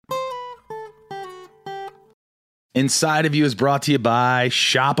Inside of You is brought to you by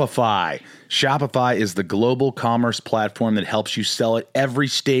Shopify. Shopify is the global commerce platform that helps you sell at every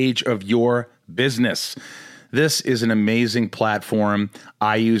stage of your business. This is an amazing platform.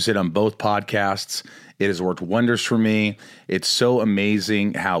 I use it on both podcasts. It has worked wonders for me. It's so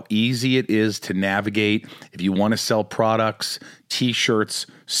amazing how easy it is to navigate. If you want to sell products, t-shirts,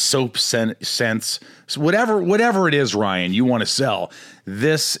 soap scents, whatever it is, Ryan, you want to sell,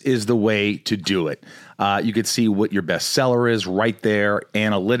 this is the way to do it. You can see what your best seller is right there,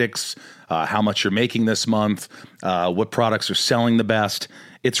 analytics, how much you're making this month, what products are selling the best.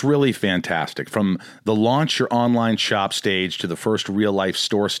 It's really fantastic. From the launch your online shop stage to the first real life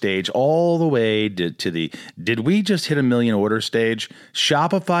store stage, all the way to the did we just hit 1 million order stage?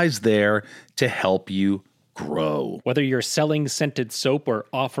 Shopify's there to help you grow. Whether you're selling scented soap or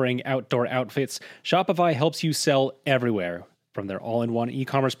offering outdoor outfits, Shopify helps you sell everywhere. From their all-in-one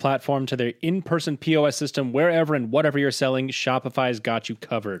e-commerce platform to their in-person POS system, wherever and whatever you're selling, Shopify's got you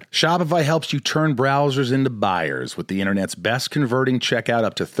covered. Shopify helps you turn browsers into buyers with the internet's best converting checkout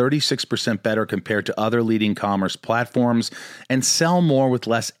up to 36% better compared to other leading commerce platforms, and sell more with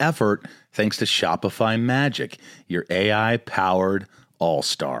less effort thanks to Shopify Magic, your AI-powered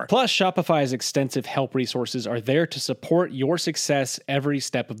all-star. Plus, Shopify's extensive help resources are there to support your success every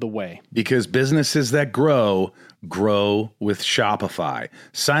step of the way. Because businesses that grow with Shopify.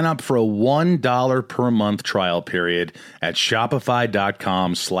 Sign up for a $1 per month trial period at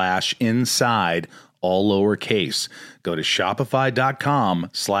shopify.com/inside, all lowercase. Go to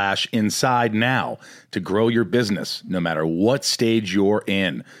shopify.com/inside now to grow your business, no matter what stage you're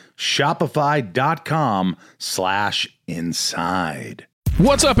in. Shopify.com/inside.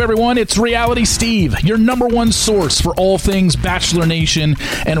 What's up, everyone? It's Reality Steve, your number one source for all things Bachelor Nation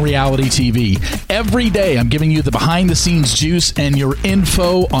and reality TV. Every day, I'm giving you the behind-the-scenes juice and your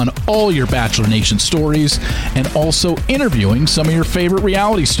info on all your Bachelor Nation stories, and also interviewing some of your favorite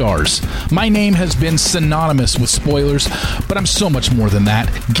reality stars. My name has been synonymous with spoilers, but I'm so much more than that.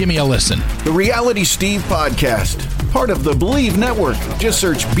 Give me a listen. The Reality Steve Podcast, part of the Believe Network. Just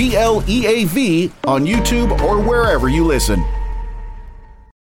search BLEAV on YouTube or wherever you listen.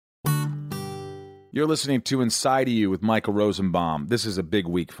 You're listening to Inside of You with Michael Rosenbaum. This is a big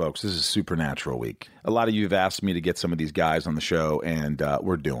week, folks. This is Supernatural week. A lot of you have asked me to get some of these guys on the show, and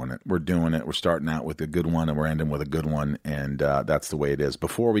we're doing it. We're doing it. We're starting out with a good one, and we're ending with a good one, and that's the way it is.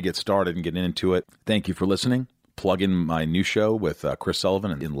 Before we get started and get into it, thank you for listening. Plug in my new show with Chris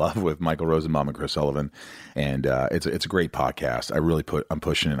Sullivan, In Love with Michael Rosenbaum and Chris Sullivan, and it's a great podcast. I'm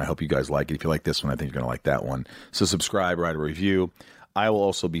pushing it. I hope you guys like it. If you like this one, I think you're going to like that one. So subscribe, write a review. I will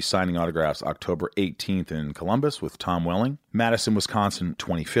also be signing autographs October 18th in Columbus with Tom Welling, Madison, Wisconsin,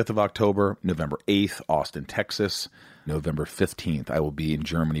 25th of October, November 8th, Austin, Texas, November 15th. I will be in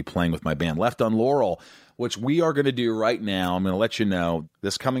Germany playing with my band Left on Laurel, which we are going to do right now. I'm going to let you know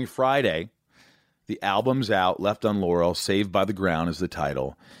this coming Friday. The album's out, Left on Laurel, Saved by the Ground is the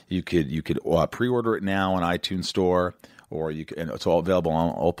title. You could pre-order it now on iTunes Store, or and it's all available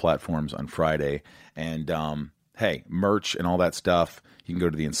on all platforms on Friday. And hey, merch and all that stuff, you can go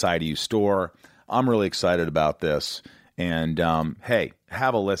to the Inside of You store. I'm really excited about this. And hey,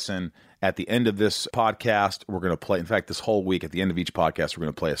 have a listen. At the end of this podcast, we're going to play, in fact, this whole week, at the end of each podcast, we're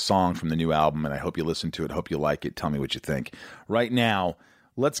going to play a song from the new album, and I hope you listen to it. Hope you like it. Tell me what you think. Right now,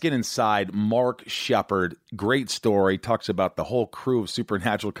 let's get inside Mark Sheppard. Great story. Talks about the whole crew of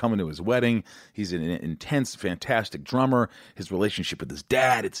Supernatural coming to his wedding. He's an intense, fantastic drummer. His relationship with his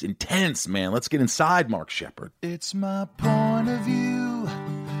dad, it's intense, man. Let's get inside Mark Sheppard. It's my point of view.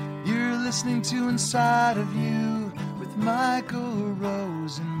 You're listening to Inside of You with Michael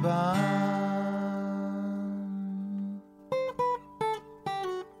Rosenbaum.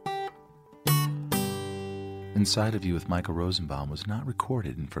 Inside of You with Michael Rosenbaum was not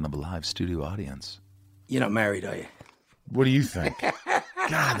recorded in front of a live studio audience. You're not married, are you? What do you think?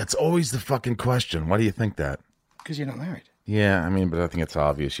 God, that's always the fucking question. Why do you think that? Because you're not married. Yeah, I mean, but I think it's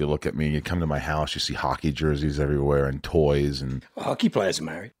obvious. You look at me, you come to my house, you see hockey jerseys everywhere and toys. And well, hockey players are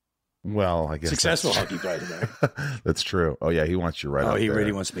married. Well, I guess successful hockey players are married. That's true. Oh, yeah, he wants you right out he there.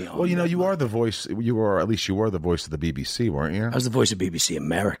 really wants me on. Well, you know, you are the voice, at least you were the voice of the BBC, weren't you? I was the voice of BBC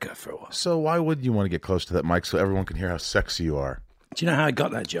America for a while. So why would you want to get close to that mic so everyone can hear how sexy you are? Do you know how I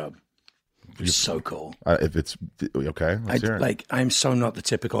got that job? It was so cool. If it's okay, let's hear it. I'm so not the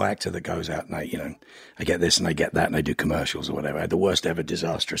typical actor that goes out and I get this and I get that and I do commercials or whatever. I had the worst ever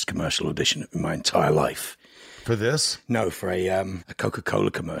disastrous commercial audition in my entire life. For this? No, for a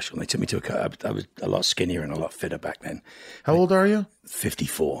Coca-Cola commercial. And they took me to I was a lot skinnier and a lot fitter back then. How old are you?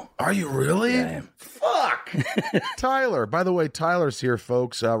 54. Are you really? Yeah, I am. Fuck! Tyler. By the way, Tyler's here,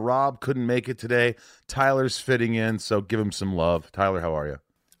 folks. Rob couldn't make it today. Tyler's fitting in, so give him some love. Tyler, how are you?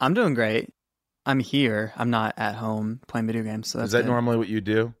 I'm doing great. I'm here. I'm not at home playing video games. So that's Is that good. normally what you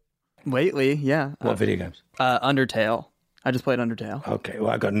do? Lately, yeah. What video games? Undertale. I just played Undertale. Okay, well,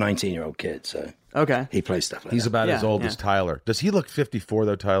 I've got a 19-year-old kid, so Okay. he plays stuff like He's that. about as old as Tyler. Does he look 54,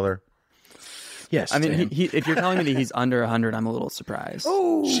 though, Tyler? Yes. I mean, if you're telling me that he's under 100, I'm a little surprised.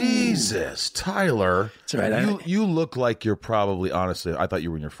 Oh, Jesus, Tyler. It's all right. You look like you're probably, honestly, I thought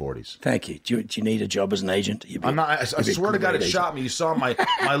you were in your 40s. Thank you. Do you need a job as an agent? I'm not. I swear to God, it shot me. You saw my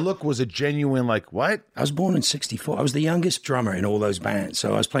look was a genuine, like, what? I was born in 1964. I was the youngest drummer in all those bands.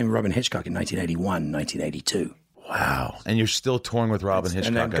 So I was playing with Robin Hitchcock in 1981, 1982. Wow. And you're still touring with Robin Hitchcock.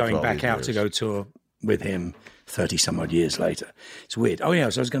 And then after going all back these out years. to go tour with him 30-some-odd years later. It's weird. Oh, yeah,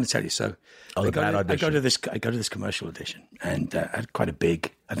 so I was going to tell you. So I go to this commercial audition, and I had quite a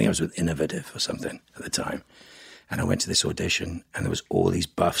big, I think I was with Innovative or something at the time. And I went to this audition, and there was all these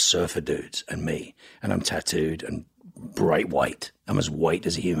buff surfer dudes and me, and I'm tattooed and bright white. I'm as white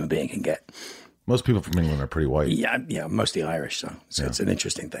as a human being can get. Most people from England are pretty white. Yeah, mostly Irish, so it's an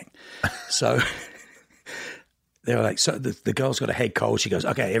interesting thing. So they were like, so the girl's got a head cold. She goes,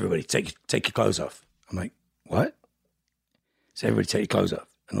 okay, everybody, take your clothes off. I'm like, what? So everybody take your clothes off.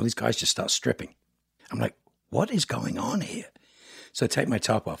 And all these guys just start stripping. I'm like, what is going on here? So I take my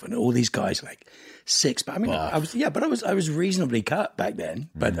top off, and all these guys like six. But I mean, I was reasonably cut back then.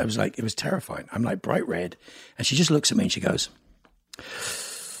 But I was like, it was terrifying. I'm like bright red, and she just looks at me and she goes,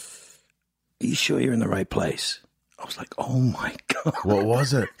 "Are you sure you're in the right place?" I was like, "Oh my God!" What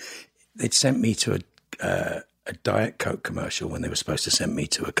was it? They'd sent me to a Diet Coke commercial when they were supposed to send me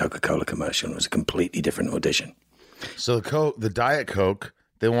to a Coca-Cola commercial, and it was a completely different audition. So the Diet Coke,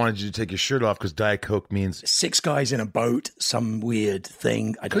 they wanted you to take your shirt off because Diet Coke means... 6 guys in a boat, some weird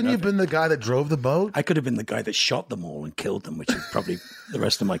thing. Couldn't you have been the guy that drove the boat? I could have been the guy that shot them all and killed them, which is probably the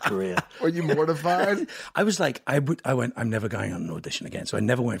rest of my career. Were you mortified? I was like, I went, I'm never going on an audition again. So I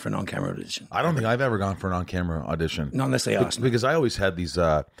never went for an on-camera audition. I don't think I've ever gone for an on-camera audition. Not unless they asked me. Because I always had these...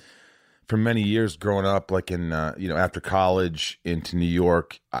 for many years growing up, like in, after college into New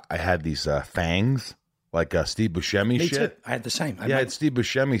York, I had these fangs, like Steve Buscemi Me shit. too. I had the same. I had Steve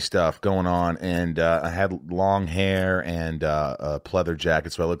Buscemi stuff going on, and I had long hair and a pleather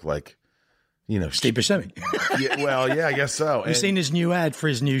jacket, so I looked like, Steve Buscemi. Yeah, I guess so. You've seen his new ad for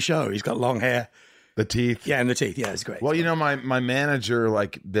his new show. He's got long hair. The teeth. Yeah, and the teeth. Yeah, it's great. Well, my manager,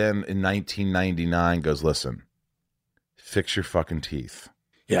 like then in 1999, goes, listen, fix your fucking teeth.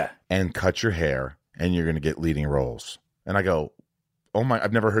 Yeah. And cut your hair, and you're going to get leading roles. And I go, oh my,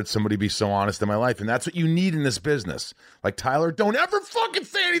 I've never heard somebody be so honest in my life. And that's what you need in this business. Like, Tyler, don't ever fucking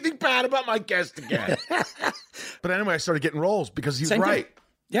say anything bad about my guest again. But anyway, I started getting roles because he's Same right. thing.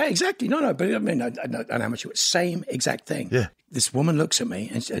 Yeah, exactly. No, but I mean, I know how much you were. Same exact thing. Yeah. This woman looks at me,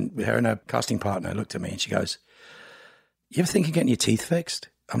 and her and her casting partner looked at me, and she goes, you ever think of getting your teeth fixed?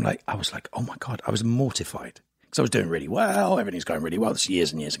 I was like, oh my God, I was mortified. Because I was doing really well. Everything's going really well. This is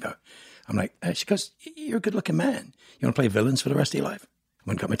years and years ago. I'm like, she goes, you're a good-looking man. You want to play villains for the rest of your life? I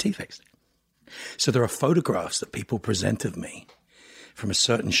went and got my teeth fixed. So there are photographs that people present of me from a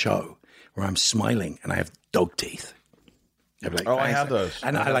certain show where I'm smiling and I have dog teeth. Like, I have those.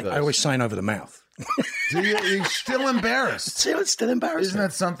 And I always sign over the mouth. You're still embarrassed. Still embarrassing. Isn't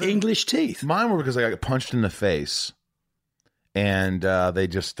that something? English teeth. Mine were because I got punched in the face. And they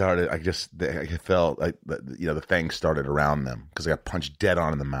just started. I felt like the fangs started around them because I got punched dead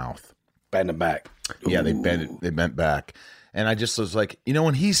on in the mouth. Bend them back. Yeah, they bent back, and I just was like,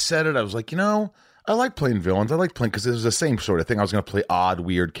 when he said it, I was like, I like playing villains. I like playing because it was the same sort of thing. I was going to play odd,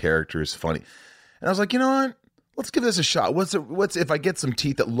 weird characters, funny, and I was like, you know what? Let's give this a shot. What's if I get some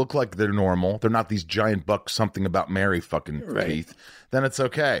teeth that look like they're normal? They're not these giant buck something about Mary fucking teeth. Then it's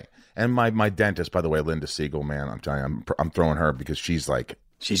okay. And my dentist, by the way, Linda Siegel, man, I'm telling you, I'm throwing her because she's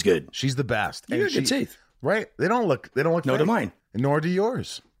good. She's the best. You got good teeth, right? They don't look. Nor do mine. Nor do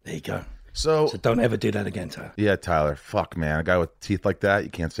yours. There you go. So don't ever do that again, Tyler. Yeah, Tyler. Fuck, man, a guy with teeth like that, you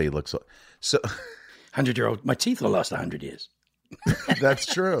can't say he looks so. 100-year-old. My teeth will last 100 years. That's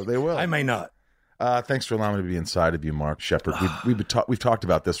true. They will. I may not. Thanks for allowing me to be inside of you, Mark Sheppard. We've talked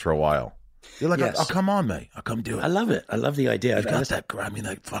about this for a while. You're like, yes. I'll come on, mate. I'll come do it. I love it. I love the idea. You've got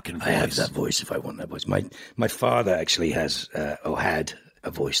that fucking voice. I have that voice if I want that voice. My father actually has or had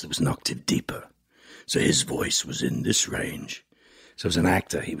a voice that was an octave deeper. So his voice was in this range. So as an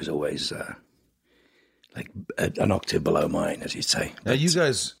actor, he was always like an octave below mine, as you'd say. Now, you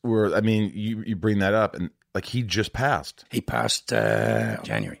guys were, you bring that up, and like he just passed. He passed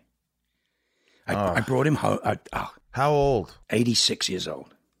January. I brought him home. How old? 86 years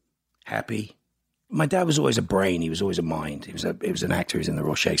old. Happy, My dad was always a brain. He was always a mind. He was an actor. He's in the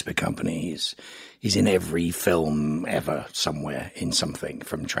Royal Shakespeare Company. He's in every film ever, somewhere in something,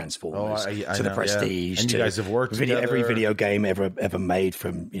 from Transformers to The Prestige. Yeah. And you guys have worked together. Every video game ever made,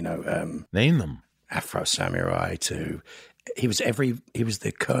 from name them. Afro Samurai to he was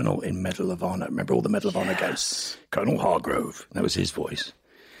the Colonel in Medal of Honor. Remember all the Medal of Honor games? Colonel Hargrove. That was his voice.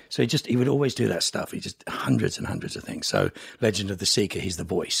 So he would always do that stuff. He just hundreds and hundreds of things. So Legend of the Seeker, he's the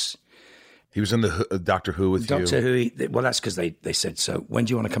voice. He was in the Doctor Who with you. Doctor Who. Well, that's because they said, so when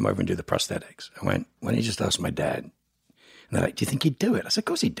do you want to come over and do the prosthetics? I went, why don't you just ask my dad? And they're like, do you think he'd do it? I said, of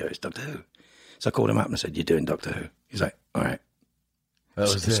course he'd do it. It's Doctor Who. So I called him up and I said, you're doing Doctor Who? He's like, all right. That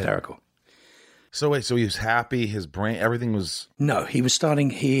was hysterical. So wait, so he was happy, his brain, everything was... No, he was starting,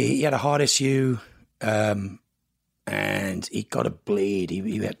 he had a heart issue, and he got a bleed.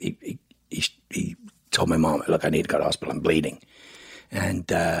 He told my mom, look, I need to go to hospital, I'm bleeding. And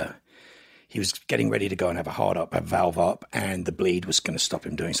he was getting ready to go and have a valve up, and the bleed was going to stop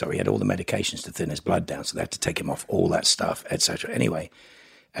him doing so. He had all the medications to thin his blood down, so they had to take him off all that stuff, etc. Anyway,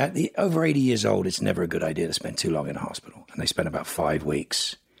 at over 80 years old, it's never a good idea to spend too long in a hospital. And they spent about 5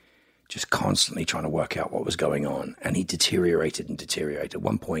 weeks just constantly trying to work out what was going on. And he deteriorated and deteriorated. At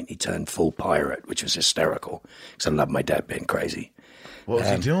one point, he turned full pirate, which was hysterical, because I loved my dad being crazy. What was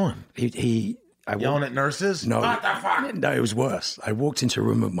he doing? Yelling at nurses? No. What the fuck? No, it was worse. I walked into a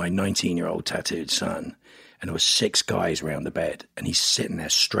room with my 19-year-old tattooed son, and there were 6 guys around the bed, and he's sitting there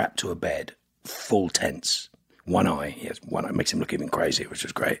strapped to a bed, full tense. One eye. He has one eye. It makes him look even crazy, which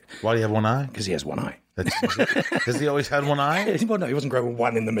was great. Why do you have one eye? Because he has one eye. Has he always had one eye? Well, no, he wasn't growing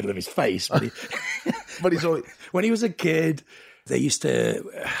one in the middle of his face. But, but he's always... When he was a kid, they used to,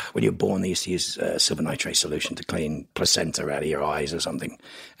 when you were born, they used to use silver nitrate solution to clean placenta out of your eyes or something.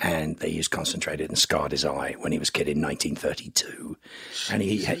 And they used concentrated and scarred his eye when he was a kid in 1932. And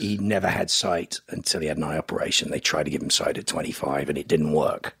he never had sight until he had an eye operation. They tried to give him sight at 25 and it didn't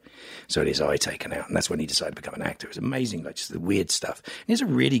work. So he had his eye taken out, and that's when he decided to become an actor. It was amazing, like just the weird stuff. And he has a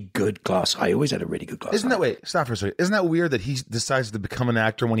really good glass eye. He always had a really good glass eye. Wait, stop for a second. Isn't that weird that he decides to become an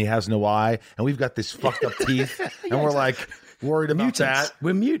actor when he has no eye, and we've got these fucked up teeth, and we're like worried about that?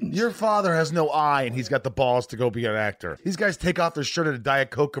 We're mutants. Your father has no eye, and he's got the balls to go be an actor. These guys take off their shirt at a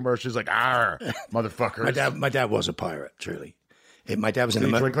Diet Coke commercial. He's like, "Arr, motherfuckers." My dad was a pirate, truly. My dad was in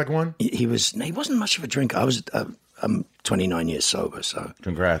Did he drink like one? He wasn't much of a drinker. I'm 29 years sober, so...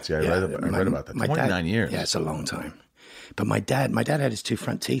 Congrats, I read about that. 29 years. Yeah, it's a long time. But my dad had his 2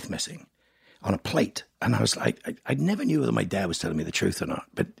 front teeth missing on a plate. And I was like, I never knew whether my dad was telling me the truth or not,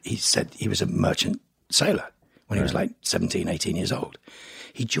 but he said he was a merchant sailor when he was like 17, 18 years old.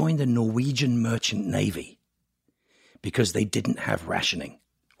 He joined the Norwegian Merchant Navy because they didn't have rationing.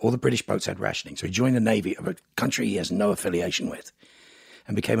 All the British boats had rationing. So he joined the Navy of a country he has no affiliation with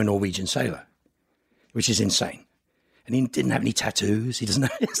and became a Norwegian sailor, which is insane. And he didn't have any tattoos. He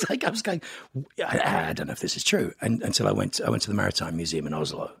doesn't. It's like I was going. I don't know if this is true. And until I went to the Maritime Museum in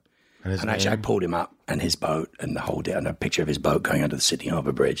Oslo, and actually I pulled him up and his boat and the whole day, and a picture of his boat going under the Sydney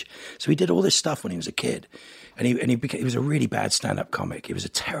Harbour Bridge. So he did all this stuff when he was a kid, and he was a really bad stand-up comic. He was a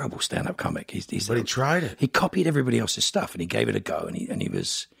terrible stand-up comic. But he tried it. He copied everybody else's stuff and he gave it a go. And he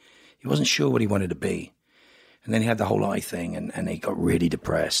wasn't sure what he wanted to be. And then he had the whole eye thing, and he got really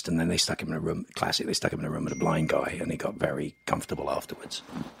depressed. And then they stuck him in a room. Classic. They stuck him in a room with a blind guy, and he got very comfortable afterwards.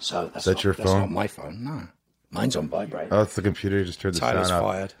 So that's your phone? That's not my phone. No, mine's on vibrate. Oh, it's the computer. You just turned the Tyler's sound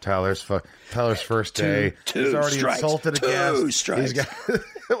fired. up. Tyler's first day. He's already insulted a guest. 2 strikes.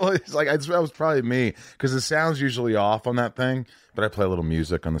 Well, he's like, that was probably me because the sound's usually off on that thing. But I play a little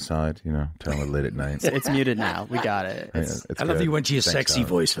music on the side, Tyler late at night. It's muted now. We got it. I love you went to your sexy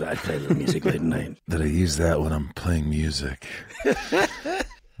voice for that. Play a little music late at night. That I use that when I'm playing music. I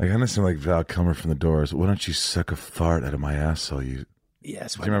kind of sound like Val Kilmer from The Doors. Why don't you suck a fart out of my asshole? Yeah, do you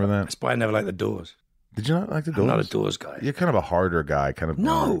remember that? That's why I never liked The Doors. Did you not like The Doors? I'm not a Doors guy. You're kind of a harder guy, kind of.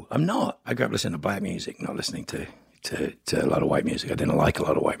 No, I'm not. I grew up listening to black music, not listening to a lot of white music. I didn't like a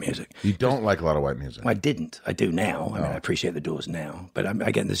lot of white music. You don't like a lot of white music? I didn't. I do now. I mean, I appreciate the Doors now. But I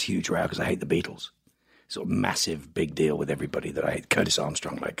get this huge row because I hate the Beatles. Sort of massive, big deal with everybody that I hate. Curtis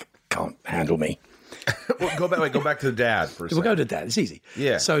Armstrong, can't handle me. Well, go back to the dad for a second. We'll go to dad. It's easy.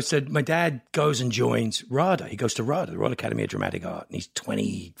 Yeah. So my dad goes and joins RADA. He goes to RADA, the Royal Academy of Dramatic Art, and he's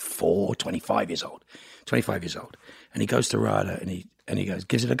 25 years old. And he goes to RADA and he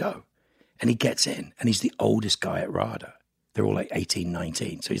gives it a go. And he gets in, and he's the oldest guy at RADA. They're all like 18,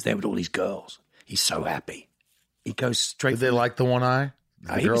 19. So he's there with all these girls. He's so happy. He goes straight. Did they like the one eye?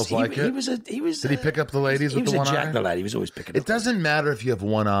 Did the girls like it? Did he pick up the ladies with the one eye? He was a Jack the lad. He was always picking up. It doesn't matter if you have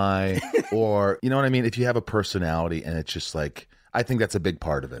one eye or, you know what I mean? If you have a personality and it's just like, I think that's a big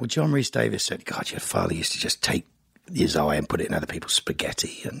part of it. Well, John Rhys Davis said, God, your father used to just take his eye and put it in other people's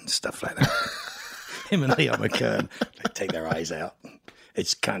spaghetti and stuff like that. Him and Leo McKern, they take their eyes out.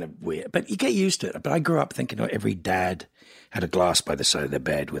 It's kind of weird, but you get used to it. But I grew up thinking every dad had a glass by the side of their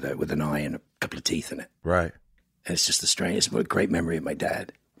bed with an eye and a couple of teeth in it. Right. And it's just the strangest, what a great memory of my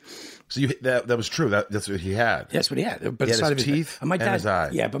dad. So that was true. That's what he had. That's what he had. But He had his teeth and my dad, and his eye.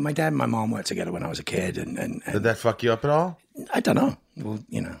 Yeah, but my dad and my mom worked together when I was a kid. And Did that fuck you up at all? I don't know. Well,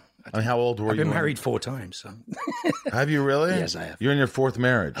 I mean, how old were you? I've been married 4 times. So. Have you really? Yes, I have. You're in your 4th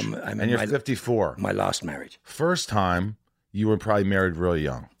marriage. And you're 54. My last marriage. First time, you were probably married really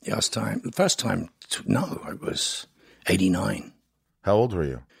young. First time, no, I was 89. How old were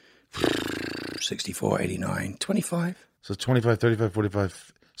you? 64, 89, 25. So 25, 35,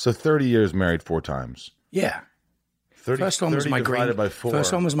 45. So 30 years married 4 times. Yeah. 30, first one was my green. By 4.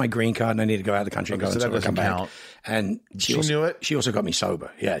 First one was my green card, and I needed to go out of the country and go so and that doesn't come back. count. And she knew it. She also got me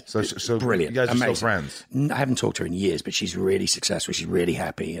sober. Yeah, so brilliant. You guys are amazing. still friends. I haven't talked to her in years, but she's really successful. She's really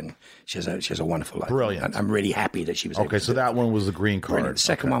happy, and she has a wonderful life. Brilliant. I'm really happy that she was. Okay, so that one was the green card. Brilliant. The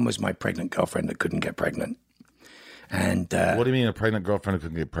second one was my pregnant girlfriend that couldn't get pregnant. And what do you mean a pregnant girlfriend who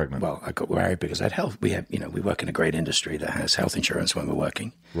couldn't get pregnant? Well, I got married because I had health. We work in a great industry that has health insurance when we're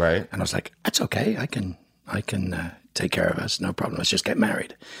working. Right. And I was like, that's okay. I can take care of us. No problem. Let's just get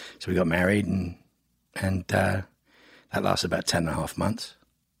married. So we got married, and that lasted about 10.5 months.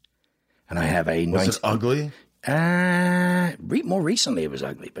 And I have a. Was it ugly? More recently, it was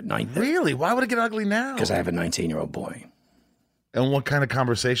ugly, but Really? Why would it get ugly now? Because I have a 19-year-old boy. And what kind of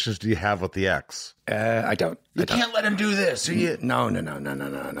conversations do you have with the ex? I don't. You can't let him do this. No. None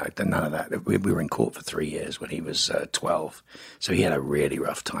of that. We were in court for 3 years when he was 12. So he had a really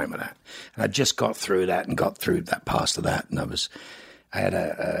rough time with that. And I just got through that and got through that past of that. And I had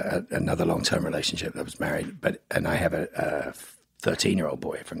another long-term relationship that was married, and I have a 13-year-old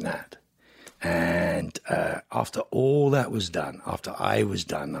boy from that. And after all that was done, after I was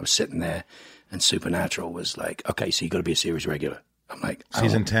done, I was sitting there, and Supernatural was like, okay, so you got to be a series regular. I'm like,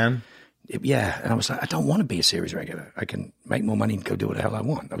 season 10? Yeah. And I was like, I don't want to be a series regular. I can make more money and go do what the hell I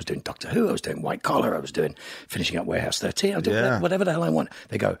want. I was doing Doctor Who. I was doing White Collar. I was doing finishing up Warehouse 13. I was doing whatever the hell I want.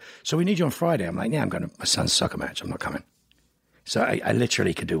 They go, so we need you on Friday. I'm like, yeah, I'm going to my son's soccer match. I'm not coming. So I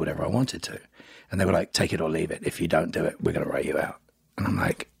literally could do whatever I wanted to. And they were like, take it or leave it. If you don't do it, we're going to write you out. And I'm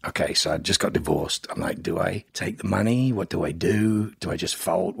like, okay, so I just got divorced. I'm like, do I take the money? What do I do? Do I just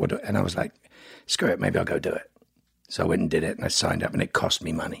fold? And I was like, screw it, maybe I'll go do it. So I went and did it, and I signed up, and it cost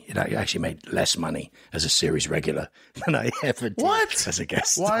me money. I actually made less money as a series regular than I ever did as a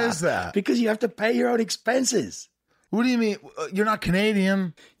guest star. Why is that? Because you have to pay your own expenses. What do you mean? You're not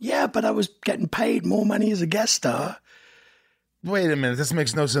Canadian. Yeah, but I was getting paid more money as a guest star. Wait a minute, this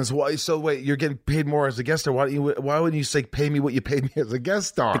makes no sense. Why? So wait, you're getting paid more as a guest star. Why wouldn't you say pay me what you paid me as a guest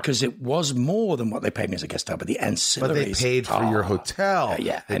star? Because it was more than what they paid me as a guest star, but the ancillaries. But they paid for your hotel.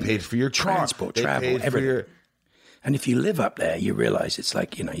 Yeah, they paid for your transport, car. travel, everything. And if you live up there, you realize it's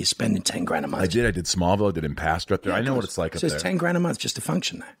like, you're spending 10 grand a month. I did Smallville, I did Impastor up there. I know what it's like up there. So it's 10 grand a month just to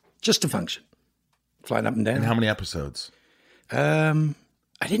function there. Just to function. Flying up and down. And how many episodes? I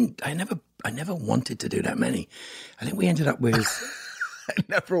never wanted to do that many. I think we ended up with... I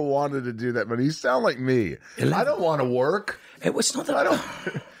never wanted to do that many. You sound like me. 11. I don't want to work. It was not that... I don't...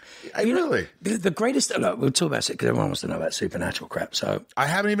 really? The greatest... Look, we'll talk about it because everyone wants to know about Supernatural crap. So I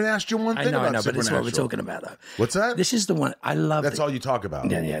haven't even asked you one thing about Supernatural. But it's what we're talking about, though. What's that? This is the one I love. That's all you talk about.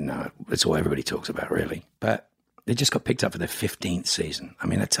 Yeah, no. It's all everybody talks about, really. But they just got picked up for their 15th season. I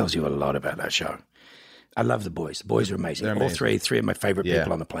mean, that tells you a lot about that show. I love the boys. The boys are amazing. They're amazing. All three of my favorite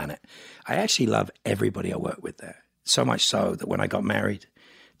people on the planet. I actually love everybody I work with there. So much so that when I got married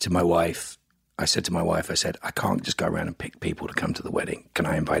to my wife, I said, I can't just go around and pick people to come to the wedding. Can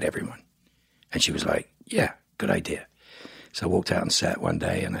I invite everyone? And she was like, yeah, good idea. So I walked out on set one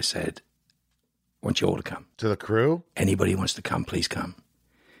day and I said, I want you all to come. To the crew? Anybody who wants to come, please come.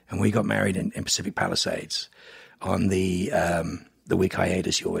 And we got married in Pacific Palisades on the week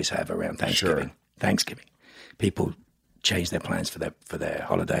hiatus you always have around Thanksgiving. Sure. Thanksgiving. People changed their plans for their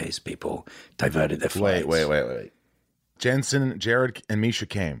holidays. People diverted their flights. Wait. Jensen, Jared, and Misha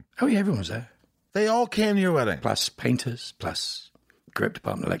came. Oh, yeah, everyone was there. They all came to your wedding. Plus painters, plus grip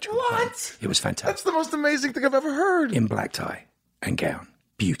department, electrical department. It was fantastic. That's the most amazing thing I've ever heard. In black tie and gown.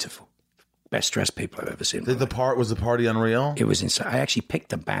 Beautiful. Best dressed people I've ever seen. Was the party unreal? It was insane. I actually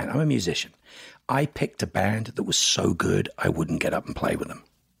picked a band. I'm a musician. I picked a band that was so good I wouldn't get up and play with them.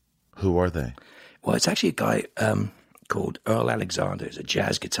 Who are they? Well, it's actually a guy called Earl Alexander, who's a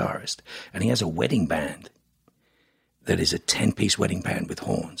jazz guitarist, and he has a wedding band that is a 10-piece wedding band with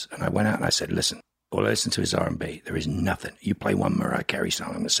horns. And I went out and I said, listen, all I listen to is R&B. There is nothing. You play one Mariah Carey song,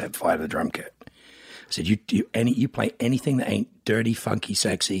 I'm going to set fire to the drum kit. I said, you play anything that ain't dirty, funky,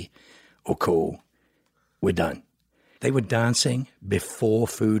 sexy, or cool, we're done. They were dancing before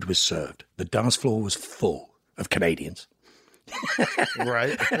food was served. The dance floor was full of Canadians.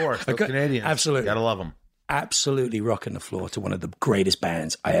 Right, of course. Those Canadians. Absolutely. Gotta love them. Absolutely rocking the floor to one of the greatest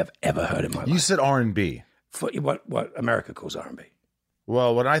bands I have ever heard in my life. You said R&B. For what America calls R&B.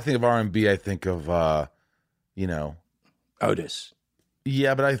 Well, when I think of R&B, I think of, Otis.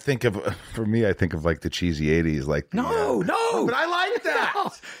 Yeah, but I think of, for me, I think of like the cheesy 80s. Like No. But I like that.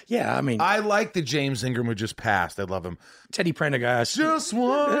 No. Yeah, I mean. I like the James Ingram who just passed. I love him. Teddy Prendergast. Just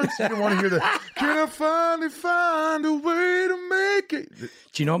once. You don't want to hear the, can I finally find a way to make it?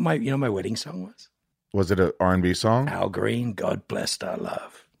 Do you know what my wedding song was? Was it an R&B song? Al Green, God Blessed Our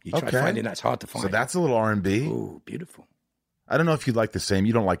Love. You try finding that's hard to find. So that's a little R&B. Ooh, beautiful. I don't know if you like the same.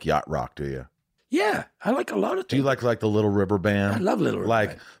 You don't like yacht rock, do you? Yeah, I like a lot of things. Do you like the Little River Band? I love Little River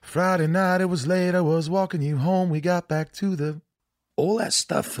Band. Friday night, it was late. I was walking you home. We got back to the... All that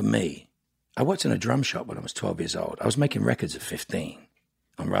stuff for me. I worked in a drum shop when I was 12 years old. I was making records at 15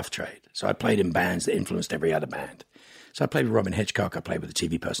 on Rough Trade. So I played in bands that influenced every other band. So I played with Robin Hitchcock. I played with the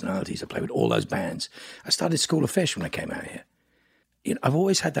TV personalities. I played with all those bands. I started School of Fish when I came out here. You know, I've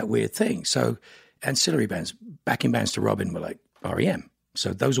always had that weird thing. So ancillary bands, backing bands to Robin were like REM.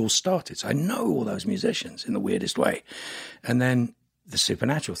 So those all started. So I know all those musicians in the weirdest way. And then the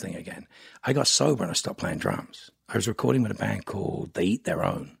supernatural thing again. I got sober and I stopped playing drums. I was recording with a band called They Eat Their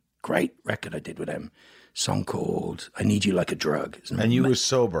Own. Great record I did with them. Song called I Need You Like a Drug. And you were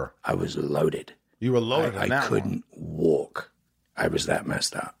sober? I was loaded. You were loaded on that I couldn't walk. I was that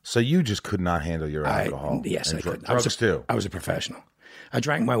messed up. So you just could not handle your alcohol? Yes, I could. Drugs too? I was a professional. I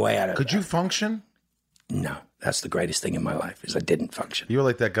drank my way out of it. Could you function? No. That's the greatest thing in my life is I didn't function. You were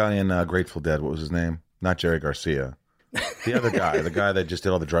like that guy in Grateful Dead. What was his name? Not Jerry Garcia. The other guy. The guy that just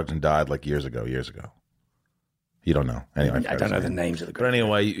did all the drugs and died like years ago. You don't know. Anyway. I don't know the names of the guys. But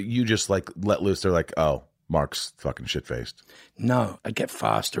anyway, you just like let loose. They're like, oh, Mark's fucking shit-faced. No. I'd get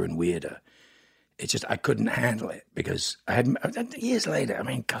faster and weirder. It's just I couldn't handle it because I had years later, I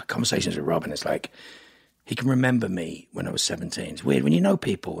mean, conversations with Robin, it's like he can remember me when I was 17. It's weird when you know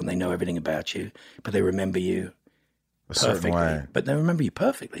people and they know everything about you, but they remember you perfectly. But they remember you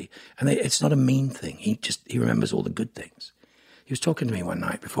perfectly. And it's not a mean thing. He remembers all the good things. He was talking to me one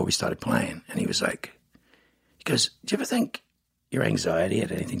night before we started playing, and he was like, he goes, do you ever think your anxiety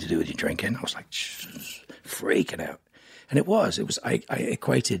had anything to do with your drinking? I was like, freaking out. And it was, I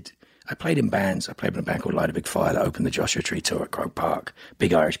equated, I played in bands. I played in a band called Light a Big Fire that opened the Joshua Tree tour at Croke Park.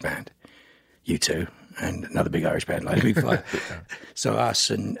 Big Irish band. U2 and another big Irish band, Light a Big Fire. So us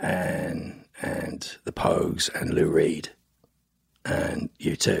and the Pogues and Lou Reed and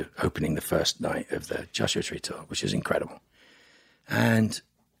U2 opening the first night of the Joshua Tree tour, which is incredible. And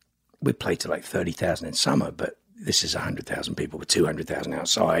we played to like 30,000 in summer, but this is 100,000 people with 200,000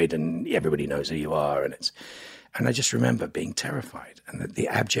 outside, and everybody knows who you are. And I just remember being terrified and the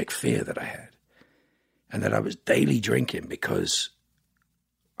abject fear that I had, and that I was daily drinking because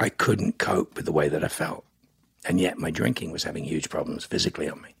I couldn't cope with the way that I felt. And yet my drinking was having huge problems physically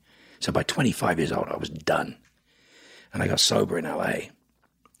on me. So by 25 years old, I was done. And I got sober in LA.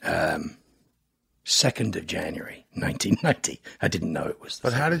 2nd of January, 1990. I didn't know it was.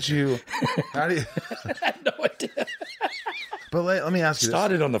 But how do you? I had no idea. But let me ask you.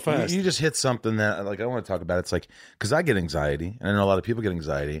 Started on the first. You just hit something that I want to talk about. It's like, because I get anxiety, and I know a lot of people get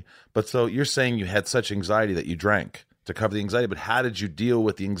anxiety. But so you're saying you had such anxiety that you drank to cover the anxiety. But how did you deal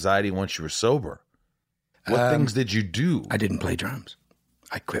with the anxiety once you were sober? What things did you do? I didn't play drums.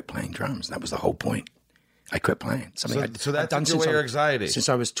 I quit playing drums. That was the whole point. I quit playing. So that took away your anxiety. Since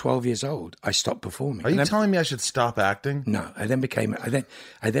I was 12 years old, I stopped performing. Are you telling me I should stop acting? No, I then became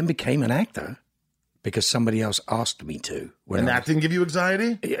an actor because somebody else asked me to. And that didn't give you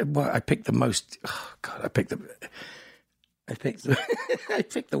anxiety? Well, I picked the most. Oh God, I picked the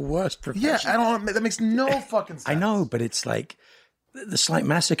worst profession. Yeah, that makes no fucking sense. I know, but it's like the slight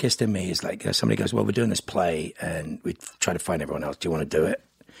masochist in me is like somebody goes, "Well, we're doing this play, and we try to find everyone else. Do you want to do it?"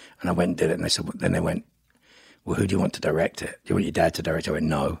 And I went and did it, and they went, "Well, who do you want to direct it? Do you want your dad to direct it?" I went,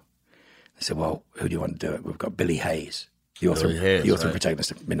 "No." They said, "Well, who do you want to do it?" We've got Billy Hayes, the author and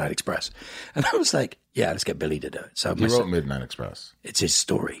protagonist of Midnight Express. And I was like, "Yeah, let's get Billy to do it." So he wrote Midnight Express. It's his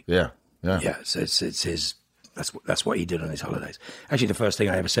story. Yeah. So it's his. That's what he did on his holidays. Actually, the first thing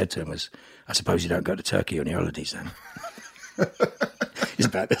I ever said to him was, "I suppose you don't go to Turkey on your holidays, then." He's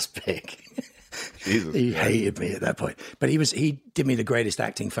about this big. Jesus. He hated me at that point. But he did me the greatest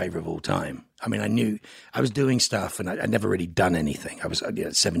acting favor of all time. I mean, I knew I was doing stuff and I'd never really done anything. I was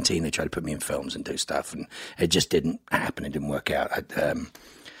at 17, they tried to put me in films and do stuff, and it just didn't happen. It didn't work out. There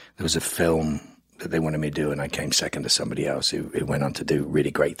was a film that they wanted me to do, and I came second to somebody else who went on to do really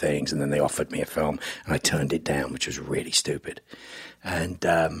great things, and then they offered me a film, and I turned it down, which was really stupid. And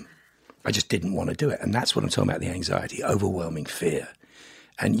I just didn't want to do it. And that's what I'm talking about, the anxiety, overwhelming fear.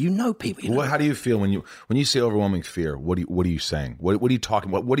 And people. How do you feel when you say overwhelming fear? What are you saying? What are you talking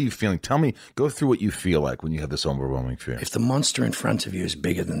about? What are you feeling? Tell me. Go through what you feel like when you have this overwhelming fear. If the monster in front of you is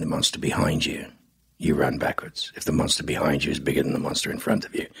bigger than the monster behind you, you run backwards. If the monster behind you is bigger than the monster in front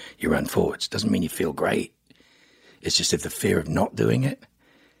of you, you run forwards. Doesn't mean you feel great. It's just if the fear of not doing it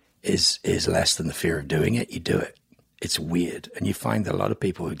is less than the fear of doing it, you do it. It's weird. And you find that a lot of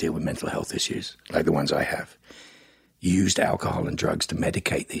people who deal with mental health issues, like the ones I have, used alcohol and drugs to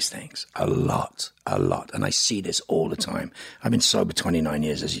medicate these things. A lot. And I see this all the time. I've been sober 29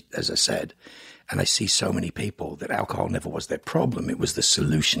 years, as I said. And I see so many people that alcohol never was their problem. It was the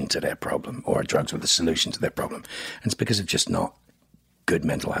solution to their problem, or drugs were the solution to their problem. And it's because of just not good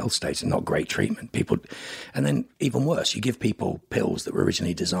mental health states and not great treatment. And then even worse, you give people pills that were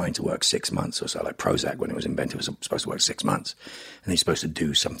originally designed to work 6 months or so, like Prozac when it was invented was supposed to work 6 months. And they're supposed to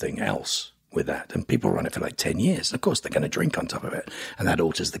do something else with that. And people run it for like 10 years. Of course, they're going to drink on top of it. And that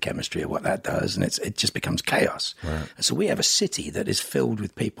alters the chemistry of what that does. And it just becomes chaos. Right. And so we have a city that is filled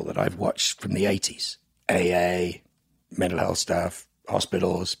with people that I've watched from the 80s. AA, mental health stuff,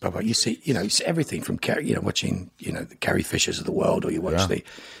 hospitals, blah, blah. You see everything from, watching, the Carrie Fishers of the world, or you watch the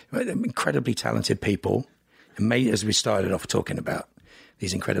incredibly talented people. And as we started off talking about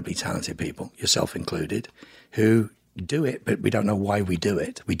these incredibly talented people, yourself included, who do it, but we don't know why we do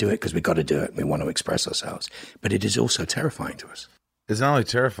it. We do it because we got to do it and we want to express ourselves. But it is also terrifying to us. It's not only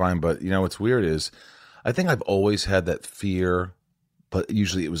terrifying, but what's weird is I think I've always had that fear, but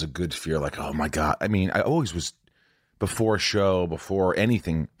usually it was a good fear, like, oh my God. I mean, I always was, before a show, before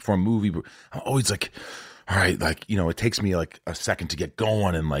anything, for a movie, I'm always like, all right, like, it takes me like a second to get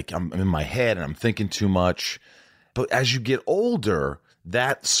going, and like I'm in my head and I'm thinking too much. But as you get older,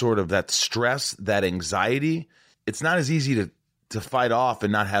 that stress, that anxiety, it's not as easy to fight off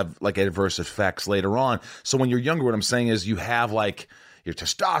and not have like adverse effects later on. So when you're younger, what I'm saying is you have like your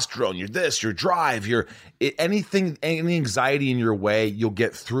testosterone, your drive, any anxiety in your way, you'll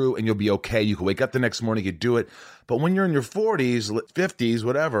get through and you'll be okay. You can wake up the next morning, you do it. But when you're in your 40s, 50s,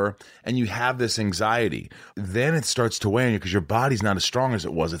 whatever, and you have this anxiety, then it starts to weigh on you because your body's not as strong as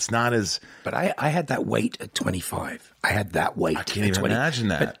it was. It's not as... But I had that weight at 25. I had that weight. I can't even imagine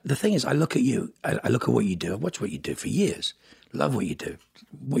that. But the thing is, I look at you. I look at what you do. I watch what you do for years. Love what you do.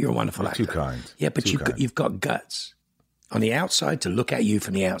 Well, you're a wonderful actor. Too kind. Yeah, but you've got guts. On the outside, to look at you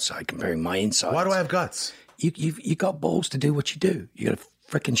from the outside, comparing my inside. Why do I have guts? You got balls to do what you do. You got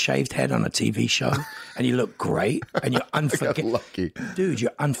a freaking shaved head on a TV show, and you look great, and you're unforgettable. Lucky. Dude,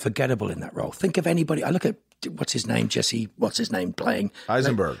 you're unforgettable in that role. Think of anybody. I look at, what's his name playing?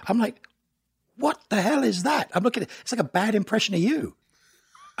 Eisenberg. I'm like, what the hell is that? I'm looking at it. It's like a bad impression of you.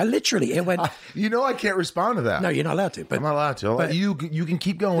 I literally, it went... I can't respond to that. No, you're not allowed to. But, I'm not allowed to. But you can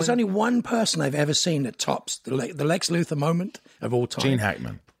keep going. There's only one person I've ever seen that tops the Lex Luthor moment of all time. Gene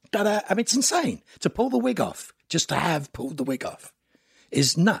Hackman. I mean, it's insane. To pull the wig off, just to have pulled the wig off,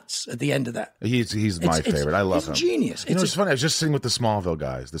 is nuts at the end of that. He's my favorite. I love him. He's genius. It's funny. I was just sitting with the Smallville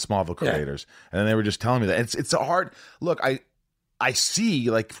guys, the Smallville creators, and then they were just telling me that. It's a hard... Look, I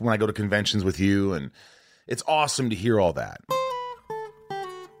see, like, when I go to conventions with you, and it's awesome to hear all that.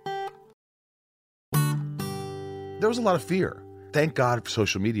 There was a lot of fear. Thank God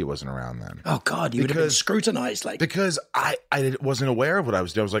social media wasn't around then. Oh, God, you would have been scrutinized. Because I wasn't aware of what I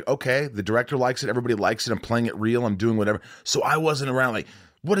was doing. I was like, okay, the director likes it. Everybody likes it. I'm playing it real. I'm doing whatever. So I wasn't around like,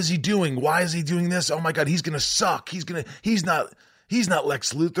 what is he doing? Why is he doing this? Oh, my God, he's going to suck. He's not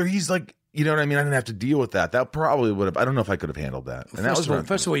Lex Luthor. He's like, you know what I mean? I didn't have to deal with that. That probably would have, I don't know if I could have handled that. And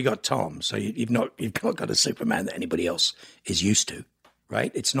first of all, you got Tom. So you've not got a Superman that anybody else is used to,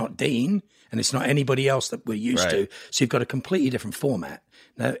 right? It's not Dean. And it's not anybody else that we're used to. So you've got a completely different format.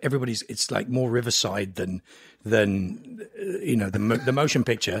 Now it's like more Riverside than the motion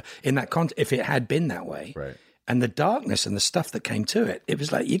picture in that if it had been that way. Right. And the darkness and the stuff that came to it, it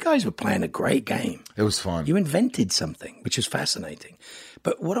was like you guys were playing a great game. It was fun. You invented something, which is fascinating.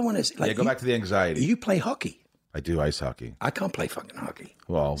 But what I want to go back to the anxiety. You play hockey. I do ice hockey. I can't play fucking hockey.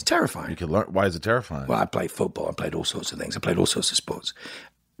 Well, it's terrifying. You can learn. Why is it terrifying? Well, I played football. I played all sorts of things. I played all sorts of sports.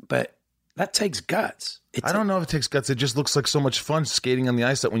 But That takes guts. I don't know if it takes guts. It just looks like so much fun skating on the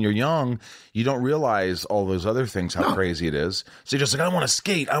ice that when you're young, you don't realize all those other things, how crazy it is. So you're just like, I want to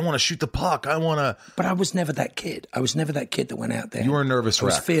skate. I want to shoot the puck. I want to. But I was never that kid. I was never that kid that went out there. You were a nervous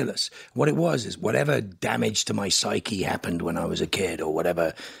wreck. I was fearless. What it was is whatever damage to my psyche happened when I was a kid, or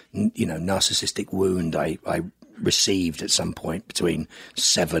whatever, narcissistic wound I received at some point between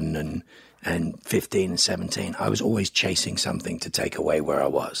 7 and 15 and 17, I was always chasing something to take away where I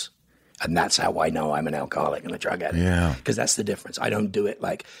was. And that's how I know I'm an alcoholic and a drug addict. Yeah. Because that's the difference. I don't do it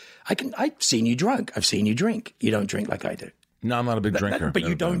like, I've seen you drunk. I've seen you drink. You don't drink like I do. No, I'm not a big drinker. But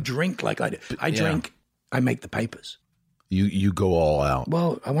you don't drink like I do. I drink, I make the papers. You go all out.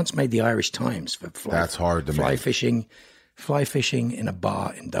 Well, I once made the Irish Times for That's hard to fly make. Fly fishing in a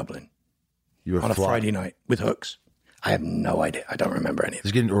bar in Dublin. You were on a Friday night with hooks. I have no idea. I don't remember any of it.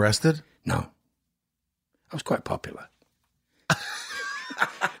 Did you get arrested? No. I was quite popular.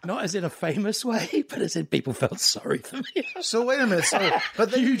 Not as in a famous way, but as in people felt sorry for me. So wait a minute.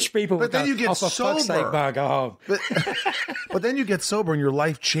 But then, huge people. But then you get for fuck's sake, sober. bar, go home. But then you get sober and your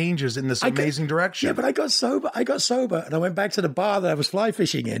life changes in this amazing direction. Yeah, but I got sober. And I went back to the bar that I was fly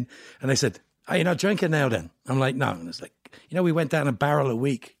fishing in, and they said, "Are you not drinking now? Then?" I'm like, "No." And it's like, we went down a barrel a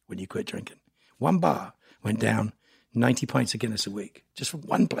week when you quit drinking. One bar went down 90 pints of Guinness a week, just from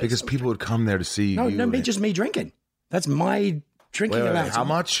one place. Because people would come there to see you. No, just me drinking. That's my drinking allowance. How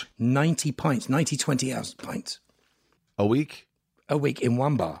much? 90 pints, 20 ounce pints. A week? A week in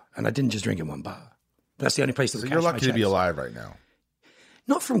one bar. And I didn't just drink in one bar. That's the only place that So would you're cash my lucky to be checks. alive right now.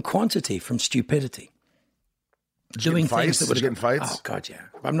 Not from quantity, from stupidity. Did you Doing get in things fights? that would Did you get in fights? Oh, God, yeah.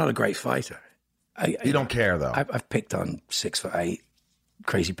 I'm not a great fighter. You don't care, though. I've picked on 6'8"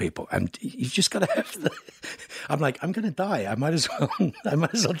 crazy people, and you just got to have the. I'm like, I'm going to die. I might as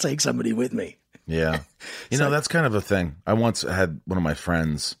well take somebody with me. Yeah. That's kind of a thing. I once had one of my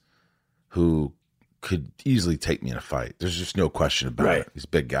friends who could easily take me in a fight. There's just no question about it. He's a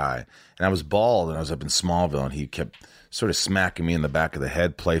big guy. And I was bald, and I was up in Smallville, and he kept sort of smacking me in the back of the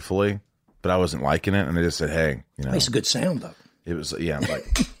head playfully, but I wasn't liking it. And I just said, hey, Makes a good sound, though. It was, yeah, I'm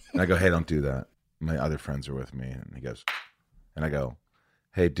like, and I go, hey, don't do that. My other friends are with me. And he goes, and I go,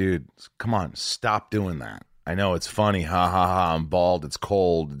 hey, dude, come on, stop doing that. I know it's funny. Ha, ha, ha. I'm bald. It's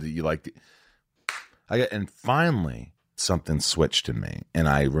cold. You like, and finally something switched in me. And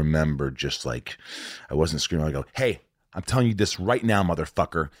I remember just like, I wasn't screaming. I go, hey, I'm telling you this right now,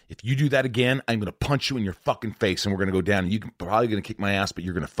 motherfucker. If you do that again, I'm going to punch you in your fucking face and we're going to go down. And you're probably going to kick my ass, but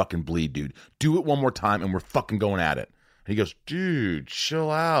you're going to fucking bleed, dude. Do it one more time and we're fucking going at it. And he goes, dude, chill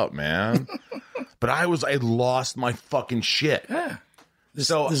out, man. But I lost my fucking shit. Yeah. There's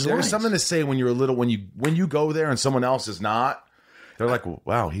something to say when you're a little, when you go there and someone else is not, they're like,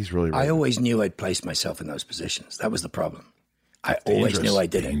 wow, he's really. I always knew I'd placed myself in those positions. That was the problem. I always knew I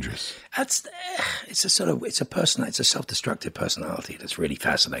did dangerous. it. It's a self-destructive personality that's really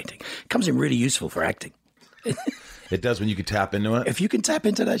fascinating. It comes in really useful for acting. It does when you can tap into it. If you can tap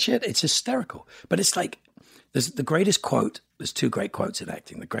into that shit, it's hysterical. But it's like, there's the greatest quote. There's two great quotes in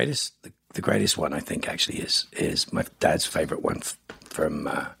acting. The greatest one, I think, actually is my dad's favorite one from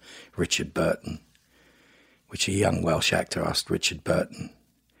Richard Burton, which a young Welsh actor asked Richard Burton,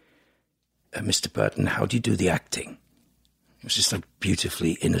 Mr. Burton, how do you do the acting? It was just a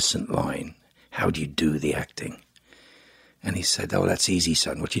beautifully innocent line. How do you do the acting? And he said, oh, that's easy,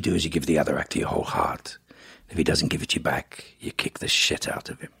 son. What you do is you give the other actor your whole heart. If he doesn't give it you back, you kick the shit out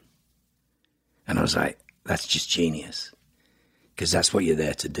of him. And I was like, that's just genius. Because that's what you're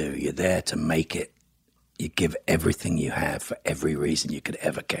there to do. You're there to make it. You give everything you have for every reason you could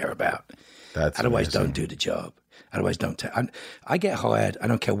ever care about. Otherwise, don't do the job. Otherwise, don't. I get hired. I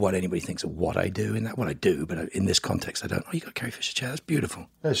don't care what anybody thinks of what I do and what I do, but in this context, I don't. Oh, you got Carrie Fisher chair. That's beautiful.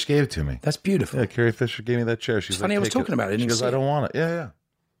 Yeah, she gave it to me. That's beautiful. Yeah, Carrie Fisher gave me that chair. She's funny. I was talking about it. She goes, I don't want it. Yeah.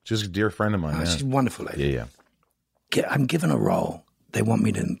 She's a dear friend of mine. Yeah. She's a wonderful lady. Yeah. I'm given a role. They want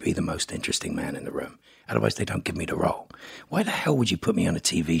me to be the most interesting man in the room. Otherwise, they don't give me the role. Why the hell would you put me on a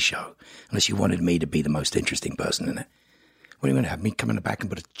TV show unless you wanted me to be the most interesting person in it? What are you going to have me come in the back and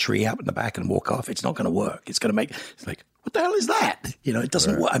put a tree out in the back and walk off? It's not going to work. It's like, what the hell is that? It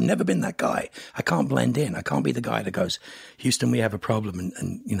doesn't work. I've never been that guy. I can't blend in. I can't be the guy that goes, Houston, we have a problem.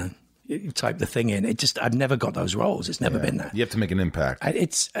 And you type the thing in. I've never got those roles. It's never been that. You have to make an impact.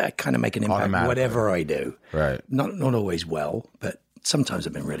 I kind of make an impact whatever I do. Right. Not always well, but sometimes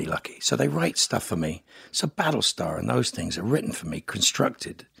I've been really lucky. So they write stuff for me. So Battlestar and those things are written for me,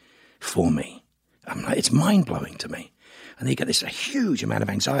 constructed for me. It's mind-blowing to me. And you get a huge amount of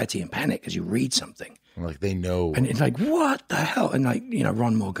anxiety and panic as you read something. Like they know. And it's like, what the hell? And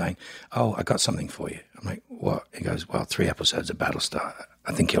Ron Moore going, oh, I got something for you. I'm like, what? He goes, well, 3 episodes of Battlestar.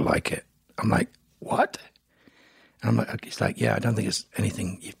 I think you'll like it. I'm like, what? And I'm like, he's like, yeah, I don't think it's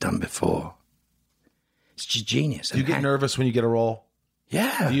anything you've done before. It's just genius. Do you get nervous when you get a role?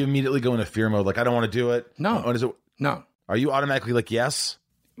 Yeah. Do you immediately go into fear mode? Like, I don't want to do it? No. What is it? No. Are you automatically like, yes?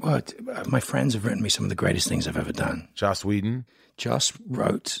 Well, my friends have written me some of the greatest things I've ever done. Joss Whedon? Joss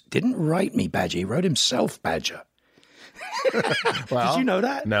didn't write me Badger. He wrote himself Badger. Well, did you know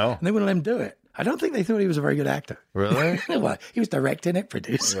that? No. And they wouldn't let him do it. I don't think they thought he was a very good actor. Really? Well, he was directing it,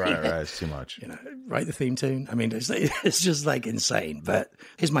 producing Right, it. it's too much. Write the theme tune. I mean, it's just like insane. But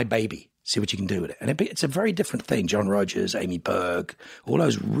here's my baby. See what you can do with it. And it's a very different thing. John Rogers, Amy Berg, all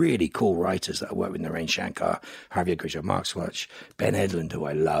those really cool writers that I work with, Narain Shankar, Javier Grillo Marxwatch, Ben Edlund, who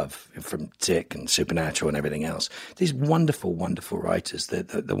I love from Tick and Supernatural and everything else. These wonderful, wonderful writers.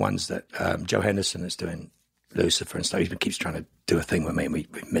 The ones that Joe Henderson is doing Lucifer and stuff. He keeps trying to do a thing with me, and we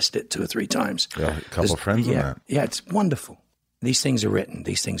missed it 2 or 3 times. Yeah, a couple of friends on that. Yeah, it's wonderful. These things are written.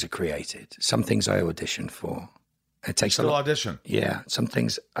 These things are created. Some things I audition for. It takes Still a lot. audition? Yeah, some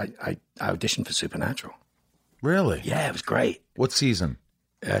things I auditioned for Supernatural. Really? Yeah, it was great. What season?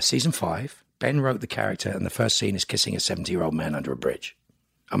 Season 5. Ben wrote the character, and the first scene is kissing a 70-year-old man under a bridge.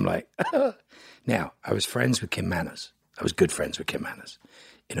 I'm like, now, I was friends with Kim Manners. I was good friends with Kim Manners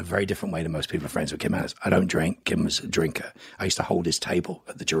in a very different way than most people are friends with Kim Manners. I don't drink. Kim was a drinker. I used to hold his table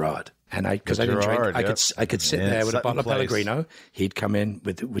at the Gerard. And because I didn't drink, I could sit there with a bottle of Pellegrino. He'd come in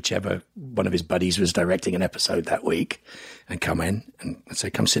with whichever one of his buddies was directing an episode that week and come in and say,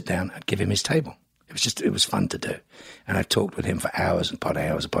 come sit down. I'd give him his table. It was fun to do. And I've talked with him for hours upon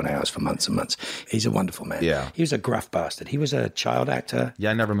hours upon hours for months and months. He's a wonderful man. Yeah. He was a gruff bastard. He was a child actor.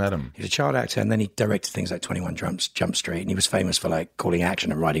 Yeah, I never met him. He was a child actor, and then he directed things like 21 Jump Street, and he was famous for like calling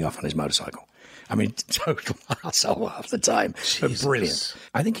action and riding off on his motorcycle. I mean, total asshole half the time, but brilliant.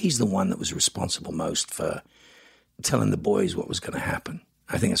 I think he's the one that was responsible most for telling the boys what was going to happen.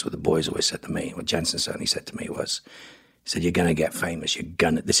 I think that's what the boys always said to me. What Jensen certainly said to me was, he said, you're going to get famous.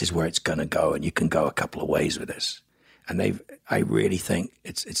 This is where it's going to go, and you can go a couple of ways with this. And I really think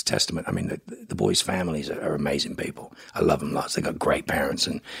it's testament. I mean, the boys' families are amazing people. I love them lots. They got great parents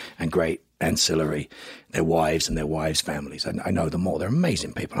and great ancillary, their wives and their wives' families. I know them all. They're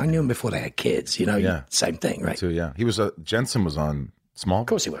amazing people. I knew them before they had kids. Yeah. Same thing, right? Me too, yeah. Jensen was on Smallville. Of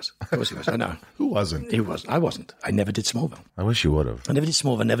course he was. I know. Who wasn't? He was. I wasn't. I never did Smallville. I wish you would have. I never did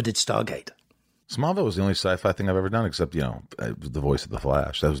Smallville. I never did Stargate. Smallville was the only sci-fi thing I've ever done, except, the voice of the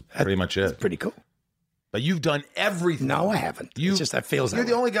Flash. That was pretty much it. That's pretty cool. But you've done everything. No, I haven't. It's just that feels You're that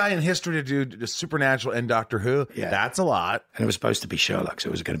the way. only guy in history to do Supernatural and Doctor Who. Yeah. That's a lot. And it was supposed to be Sherlock, so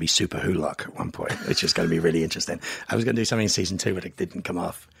it was going to be Super Who-Lock at one point, which is going to be really interesting. I was going to do something in season 2, but it didn't come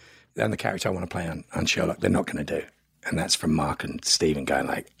off. And the character I want to play on Sherlock, they're not going to do. And that's from Mark and Stephen going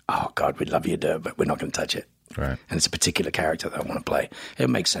like, oh, God, we'd love you to do it, but we're not going to touch it. Right. And it's a particular character that I want to play. It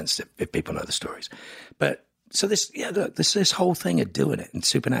makes sense if people know the stories. But so this whole thing of doing it in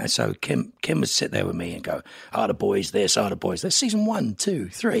Supernatural. So Kim would sit there with me and go, the boys this, the boys this. Season 1, 2,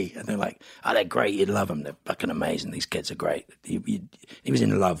 3. And they're like, they're great. You'd love them. They're fucking amazing. These kids are great. He was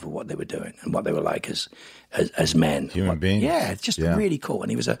in love with what they were doing and what they were like as men. Human beings. Yeah, it's just really cool. And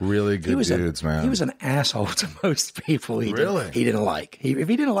he was really good dudes, man. He was an asshole to most people. He didn't like. If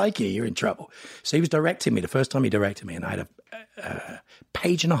he didn't like you, you're in trouble. So he was directing me the first time he directed me, and I had a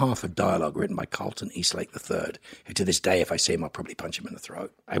page and a half of dialogue written by Carlton Eastlake III, who to this day, if I see him, I'll probably punch him in the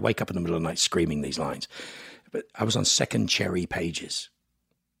throat. I wake up in the middle of the night screaming these lines. But I was on second cherry pages.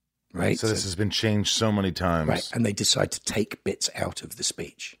 Right. So this has been changed so many times. Right. And they decide to take bits out of the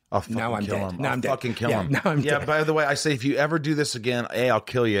speech. I'll fucking now I'm kill dead. him. Now I'll I'm dead. fucking kill Yeah, him. now I'm dead. By the way, I say if you ever do this again, A, I'll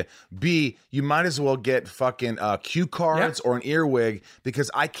kill you. B, you might as well get fucking cue cards or an earwig,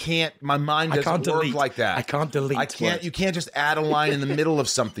 because I can't, my mind doesn't work like that. I can't delete. I can't, words. you can't just add a line in the middle of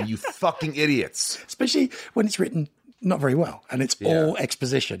something, you fucking idiots. Especially when it's written not very well and it's all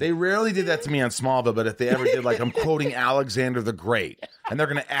exposition. They rarely did that to me on Smallville, but if they ever did, like, I'm quoting Alexander the Great, and they're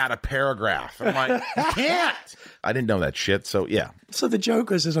going to add a paragraph. I'm like, you can't. I didn't know that shit, so yeah. So the joke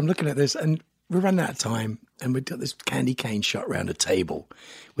was, as I'm looking at this, and we're running out of time, and we've got this candy cane shot around a table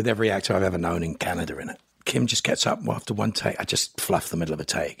with every actor I've ever known in Canada in it. Kim just gets up after one take. I just fluff the middle of a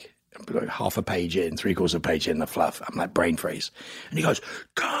take. Like half a page in, 3/4 of a page in, the fluff. I'm like brain freeze. And he goes,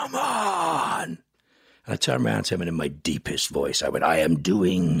 come on. And I turned around to him, and in my deepest voice, I went, I am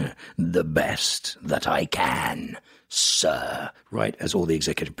doing the best that I can, sir. Right as all the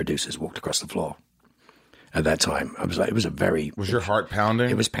executive producers walked across the floor. At that time, I was like, it was a very... Was your heart pounding?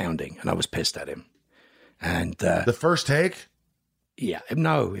 It was pounding, and I was pissed at him. And the first take? Yeah,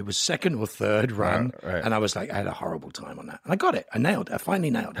 no, it was second or third run, Right. and I was like, I had a horrible time on that. And I got it. I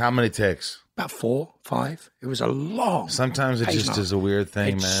finally nailed it. How many takes? About 4, 5. It was a long. Sometimes it pace just mark. is a weird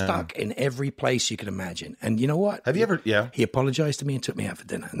thing, It man. stuck in every place you could imagine. And you know what? Have you ever? Yeah. He apologized to me and took me out for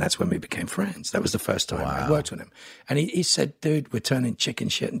dinner, and that's when we became friends. That was the first time I worked with him. And he said, dude, we're turning chicken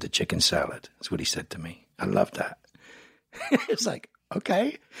shit into chicken salad. That's what he said to me. I loved that. It's like,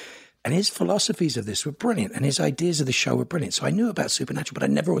 okay. And his philosophies of this were brilliant, and his ideas of the show were brilliant. So I knew about Supernatural, but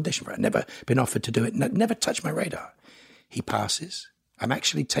I never auditioned for it. I'd never been offered to do it. Never touched my radar. He passes. I'm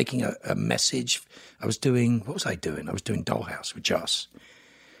actually taking a message. What was I doing? I was doing Dollhouse with Joss.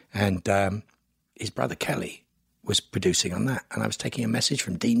 And his brother Kelly was producing on that. And I was taking a message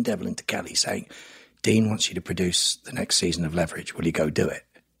from Dean Devlin to Kelly saying, Dean wants you to produce the next season of Leverage. Will you go do it?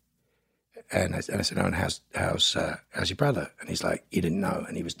 And I said, oh, and how's your brother? And he's like, you didn't know.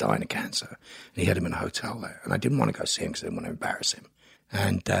 And he was dying of cancer. And he had him in a hotel there. And I didn't want to go see him because I didn't want to embarrass him.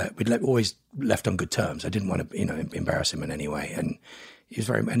 And we'd always left on good terms. I didn't want to, embarrass him in any way. And he was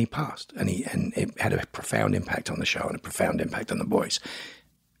and he passed. And it had a profound impact on the show and a profound impact on the boys.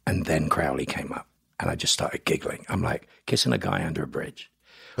 And then Crowley came up. And I just started giggling. I'm like kissing a guy under a bridge.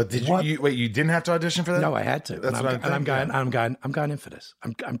 But did you wait? You didn't have to audition for that? No, I had to. That's I'm going in for this.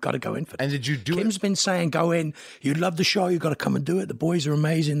 I'm got to go in for this. And did you do Kim's been saying, go in. You love the show. You got to come and do it. The boys are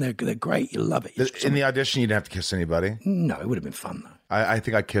amazing. They're great. You love it. In the audition, you didn't have to kiss anybody? No, it would have been fun though. I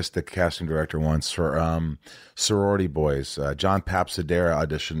think I kissed the casting director once for Sorority Boys. John Papsadera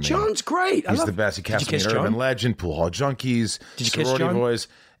auditioned me. John's great. He's the best. He cast me in Urban Legend, Pool Hall Junkies, Did you kiss Sorority John? Boys.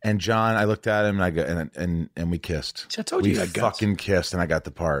 And John, I looked at him and I go and we kissed. See, I told you we had guts. fucking kissed, and I got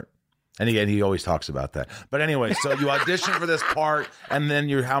the part. And again, he always talks about that. But anyway, so you audition for this part, and then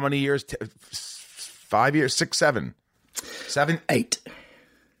you're how many years? 5 years, 6, 7, 7, 8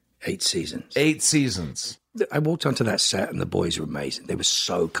 seasons. 8 seasons. I walked onto that set, and the boys were amazing. They were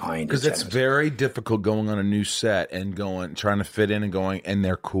so kind. Because it's very difficult going on a new set and trying to fit in and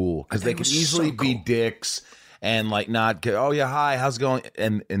they're cool. Because they can easily be dicks and like not get, oh yeah, hi, how's it going?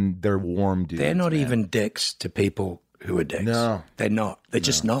 And they're warm dudes. They're not even dicks to people who are dicks. No. They're not. They're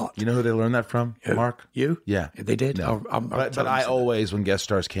just not. You know who they learned that from, Mark? You? Yeah. They did? No. But I always, when guest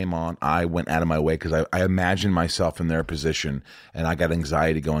stars came on, I went out of my way because I imagined myself in their position, and I got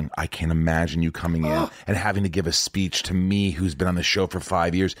anxiety going, I can't imagine you coming in and having to give a speech to me who's been on the show for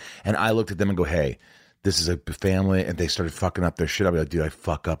 5 years. And I looked at them and go, hey, this is a family, and they started fucking up their shit. I'd be like, dude,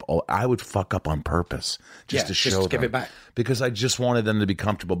 I would fuck up on purpose just to show them. Give it back. Because I just wanted them to be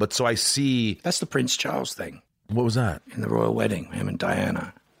comfortable. But so I see. That's the Prince Charles thing. What was that? In the royal wedding, him and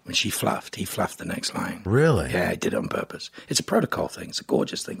Diana, when she fluffed, he fluffed the next line. Really? Yeah, he did it on purpose. It's a protocol thing. It's a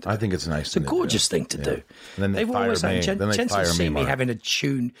gorgeous thing to do. I think it's nice. It's a gorgeous thing to do. And then They've always had Jensen see me Mark. having to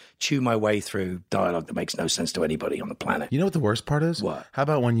chew my way through dialogue that makes no sense to anybody on the planet. You know what the worst part is? What? How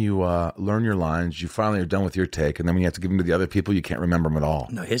about when you learn your lines, you finally are done with your take, and then when you have to give them to the other people, you can't remember them at all.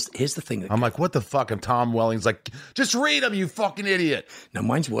 No, here's the thing. I'm like, what the fuck? And Tom Welling's like, just read them, you fucking idiot. No,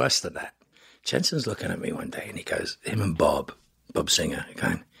 mine's worse than that. Jensen's looking at me one day and he goes, him and Bob Singer,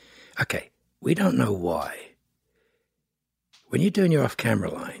 going, okay, we don't know why. When you're doing your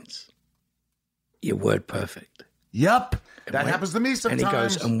off-camera lines, you're word perfect. Yep. That happens to me sometimes. And he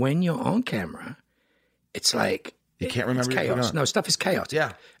goes, and when you're on camera, it's like... You can't remember. It's chaos. No, stuff is chaotic.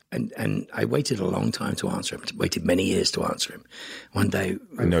 Yeah. And I waited a long time to answer him. I waited many years to answer him. One day...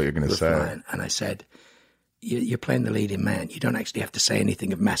 I know what you're going to say. And I said... You're playing the leading man. You don't actually have to say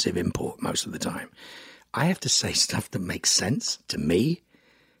anything of massive import most of the time. I have to say stuff that makes sense to me,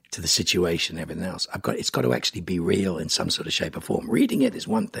 to the situation, everything else. It's got to actually be real in some sort of shape or form. Reading it is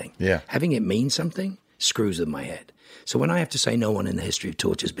one thing. Yeah. Having it mean something screws with my head. So when I have to say no one in the history of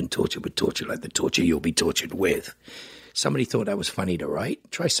torture has been tortured with torture like the torture you'll be tortured with, somebody thought that was funny to write.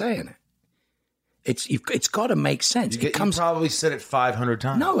 Try saying it. It's got to make sense. You probably said it 500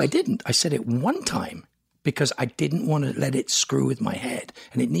 times. No, I didn't. I said it one time. Because I didn't want to let it screw with my head.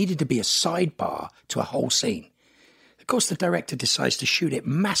 And it needed to be a sidebar to a whole scene. Of course, the director decides to shoot it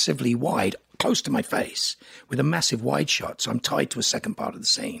massively wide, close to my face, with a massive wide shot. So I'm tied to a second part of the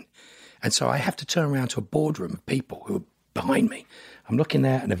scene. And so I have to turn around to a boardroom of people who are behind me. I'm looking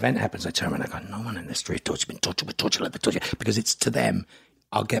there, an event happens. I turn around, I go, no one in this street has been tortured with torture like the torture. Because it's to them,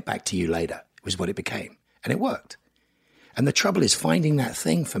 I'll get back to you later, was what it became. And it worked. And the trouble is finding that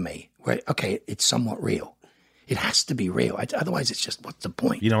thing for me where, okay, it's somewhat real. It has to be real. Otherwise, it's just, what's the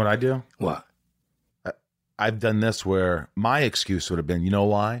point? You know what I do? What? I've done this where my excuse would have been, you know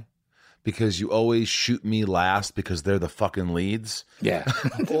why? Because you always shoot me last because they're the fucking leads. Yeah.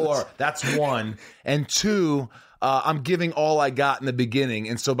 Or that's one. And two, I'm giving all I got in the beginning,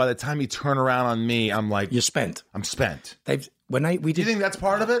 and so by the time you turn around on me, I'm like, You're spent. I'm spent. We Do did. you think that's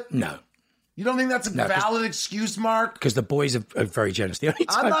part of it? No. You don't think that's a valid excuse, Mark? Because the boys are very generous. The only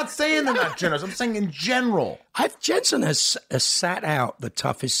time I'm not saying they're not generous. I'm saying in general. Jensen has sat out the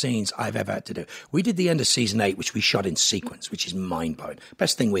toughest scenes I've ever had to do. We did the end of season 8, which we shot in sequence, which is mind-blowing.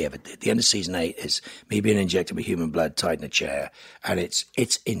 Best thing we ever did. The end of season 8 is me being injected with human blood, tied in a chair, and it's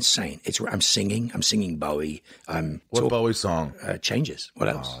insane. I'm singing Bowie. What Bowie song? Changes. What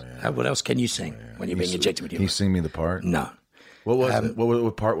else? What else can you sing when you're being injected with human blood? Can you sing me the part? No. What was it?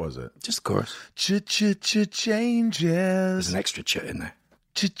 What part was it? Just the chorus. Changes. There's an extra ch in there.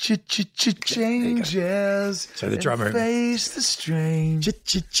 Changes. So the drummer face the strange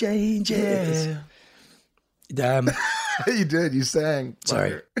changes. Yeah. You did. You sang.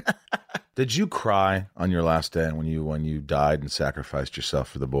 Sorry. Did you cry on your last day when you died and sacrificed yourself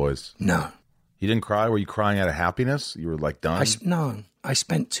for the boys? No. You didn't cry? Were you crying out of happiness? You were like done? No. I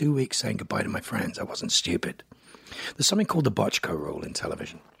spent 2 weeks saying goodbye to my friends. I wasn't stupid. There's something called the Bochco rule in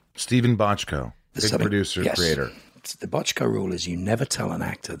television. Stephen Bochco, big producer, yes. creator. The Bochco rule is you never tell an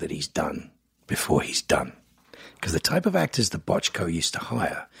actor that he's done before he's done. Because the type of actors the Bochco used to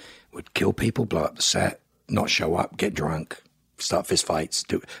hire would kill people, blow up the set, not show up, get drunk, start fist fights.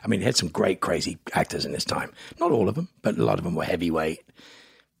 He had some great, crazy actors in his time. Not all of them, but a lot of them were heavyweight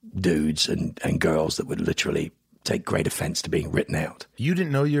dudes and girls that would literally take great offense to being written out. You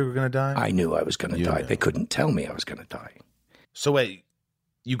didn't know you were going to die? I knew I was going to die. They couldn't tell me I was going to die. So wait,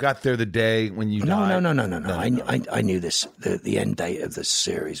 you got there the day when you died? No. I knew this. The end date of the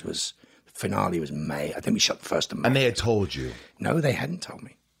series was, the finale was May. I think we shot the 1st of May. And they had told you? No, they hadn't told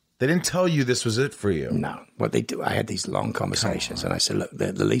me. They didn't tell you this was it for you? No. What they do, I had these long conversations and I said, look,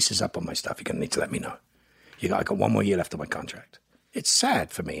 the lease is up on my stuff. You're going to need to let me know. I got 1 more year left of my contract. It's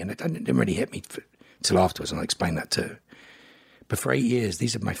sad for me and it didn't really hit me till afterwards, and I'll explain that too. But for 8 years,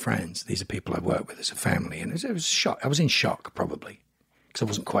 these are my friends. These are people I've worked with as a family. And it was shock. I was in shock, probably, because I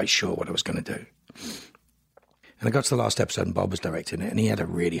wasn't quite sure what I was going to do. And I got to the last episode, and Bob was directing it, and he had a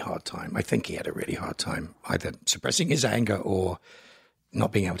really hard time. I think he had a really hard time either suppressing his anger or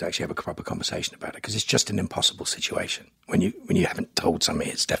not being able to actually have a proper conversation about it, because it's just an impossible situation. When you haven't told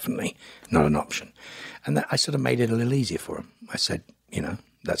somebody, it's definitely not an option. And I sort of made it a little easier for him. I said,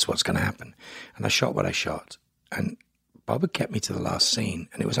 that's what's going to happen. And I shot what I shot. And Bob had kept me to the last scene.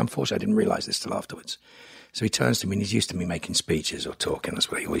 And it was unfortunate. I didn't realize this till afterwards. So he turns to me and he's used to me making speeches or talking.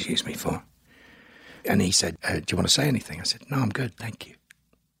 That's what he always used me for. And he said, do you want to say anything? I said, no, I'm good. Thank you.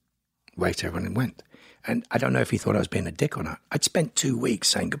 Wait, everyone went. And I don't know if he thought I was being a dick or not. I'd spent 2 weeks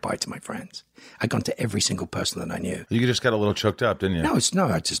saying goodbye to my friends. I'd gone to every single person that I knew. You just got a little choked up, didn't you? No, it's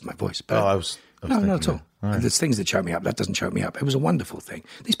just my voice. But I was no, not at all. Right. There's things that choke me up. That doesn't choke me up. It was a wonderful thing.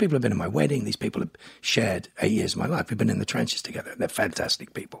 These people have been in my wedding. These people have shared 8 years of my life. We've been in the trenches together. They're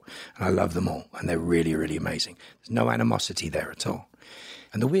fantastic people. And I love them all. And they're really, really amazing. There's no animosity there at all.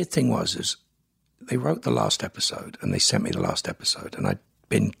 And the weird thing was they wrote the last episode and they sent me the last episode. And I'd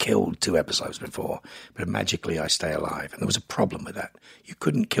been killed 2 episodes before, but magically I stay alive. And there was a problem with that. You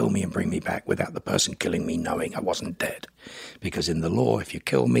couldn't kill me and bring me back without the person killing me knowing I wasn't dead. Because in the law, if you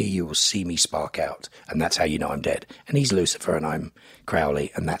kill me, you will see me spark out. And that's how you know I'm dead. And he's Lucifer and I'm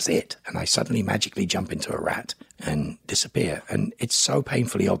Crowley, and that's it. And I suddenly magically jump into a rat and disappear. And it's so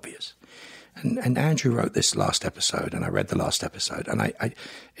painfully obvious. And Andrew wrote this last episode, and I read the last episode, and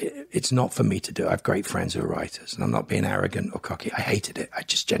it's not for me to do. I have great friends who are writers, and I'm not being arrogant or cocky. I hated it. I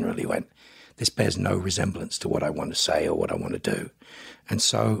just generally went, this bears no resemblance to what I want to say or what I want to do. And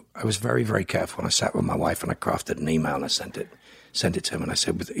so I was very, very careful, and I sat with my wife, and I crafted an email, and I sent it to him, and I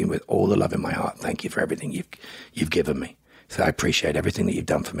said, with all the love in my heart, thank you for everything you've given me. So I appreciate everything that you've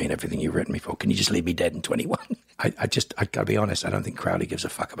done for me and everything you've written me for. Can you just leave me dead in 21? I gotta be honest, I don't think Crowley gives a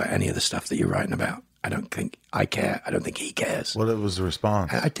fuck about any of the stuff that you're writing about. I don't think I care. I don't think he cares. What was the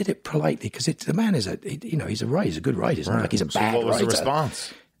response? I did it politely because the man is he's a writer. He's a good writer. It's not like he's a bad writer. What was the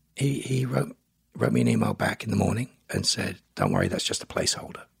response? He wrote me an email back in the morning and said, don't worry, that's just a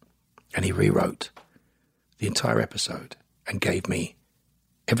placeholder. And he rewrote the entire episode and gave me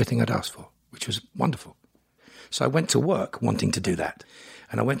everything I'd asked for, which was wonderful. So I went to work wanting to do that.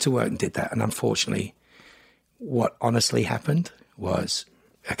 And I went to work and did that. And unfortunately, what honestly happened was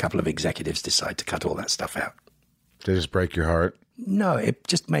a couple of executives decided to cut all that stuff out. Did it just break your heart? No, it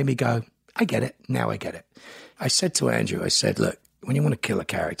just made me go, I get it. Now I get it. I said to Andrew, I said, look, when you want to kill a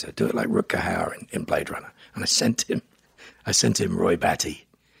character, do it like Rutger Hauer in Blade Runner. And I sent him Roy Batty.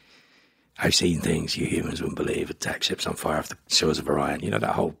 I've seen things you humans wouldn't believe. Attack ships on fire off the shores of Orion. You know,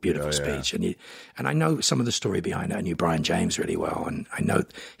 that whole beautiful speech. And I know some of the story behind it. I knew Brian James really well. And I know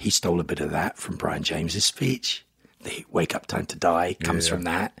he stole a bit of that from Brian James's speech. the Wake Up Time to Die comes from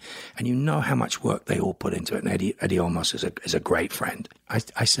that. And you know how much work they all put into it. And Eddie Olmos is a great friend.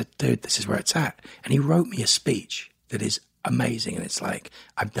 I said, dude, this is where it's at. And he wrote me a speech that is amazing. And it's like,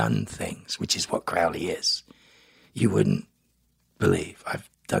 I've done things, which is what Crowley is. You wouldn't believe. I've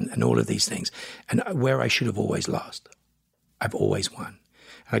done and all of these things. And where I should have always lost, I've always won.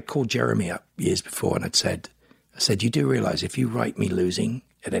 And I'd called Jeremy up years before and I said, you do realize if you write me losing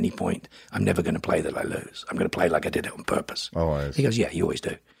at any point, I'm never going to play that I lose. I'm going to play like I did it on purpose. Always. He goes, yeah, you always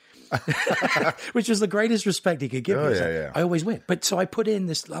do. Which was the greatest respect he could give me. Yeah. I always win. But so I put in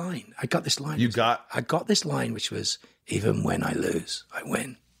this line. I got this line. I got this line, which was, even when I lose, I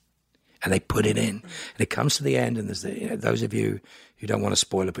win. And they put it in. And it comes to the end, and there's those of you who don't want to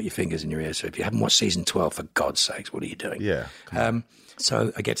spoil it, put your fingers in your ears. So if you haven't watched season 12, for God's sakes, what are you doing? Yeah.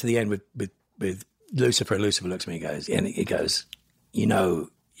 So I get to the end with Lucifer. Lucifer looks at me and he goes, you know,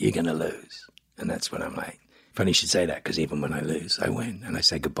 you're going to lose. And that's when I'm like, funny you should say that, because even when I lose, I win. And I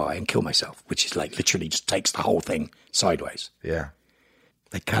say goodbye and kill myself, which is like literally just takes the whole thing sideways. Yeah.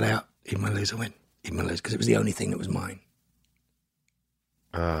 They cut out, even when I lose, I win. Even when I lose, because it was the only thing that was mine.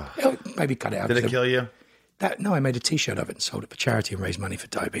 Maybe cut it out. Did it kill you? No, I made a T-shirt of it and sold it for charity and raised money for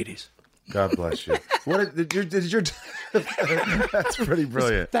diabetes. God bless you. That's pretty brilliant.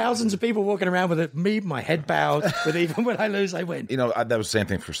 There's thousands of people walking around with it. Me, my head bowed, but even when I lose, I win. You know, that was the same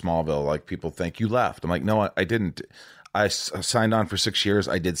thing for Smallville. Like, people think you left. I'm like, no, I didn't. I signed on for 6 years.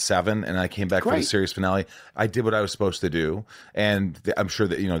 I did 7, and I came back for the series finale. I did what I was supposed to do, and I'm sure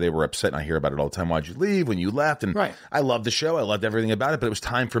that they were upset. And I hear about it all the time. Why'd you leave when you left? And I loved the show. I loved everything about it, but it was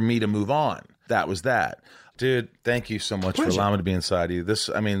time for me to move on. That was that. Dude, thank you so much for allowing me to be inside of you.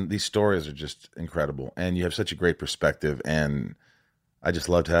 These stories are just incredible, and you have such a great perspective, and I just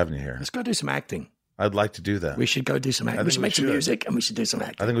loved having you here. Let's go do some acting. I'd like to do that. We should go do some acting. We should make some music, and we should do some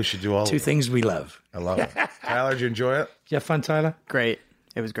acting. I think we should do all Two things we love. I love it. Tyler, did you enjoy it? Did you have fun, Tyler? Great.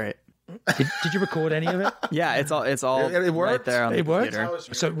 It was great. Did you record any of it? Yeah, it's all it worked. right there on the computer.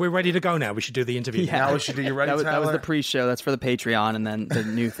 So we're ready to go now. We should do the interview. Yeah. Now we should do. You ready, that Tyler? was the pre-show. That's for the Patreon, and then the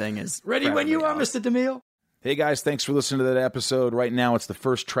new thing is ready when you are, Mr. DeMille. Hey guys, thanks for listening to that episode. Right now, it's the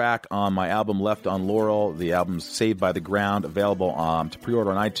first track on my album Left on Laurel. The album's Saved by the Ground, available to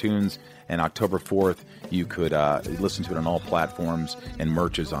pre-order on iTunes. And October 4th, you could listen to it on all platforms, and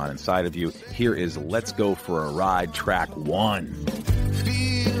merch is on Inside of You. Here is Let's Go for a Ride, track 1.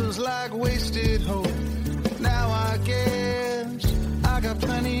 Feels like wasted hope. Now I guess I got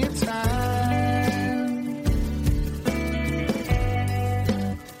plenty of time.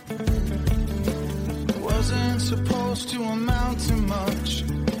 Wasn't supposed to amount to much.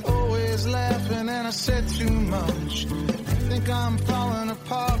 Always laughing and I said too much. Think I'm falling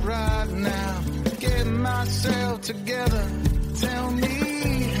apart right now. Getting myself together. Tell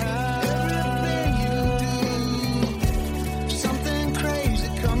me how. Everything you do, something crazy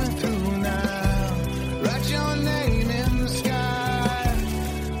coming through now. Write your name in the sky.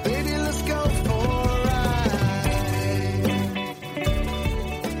 Baby, let's go for a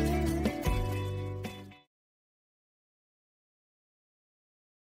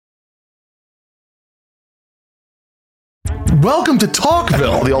Welcome to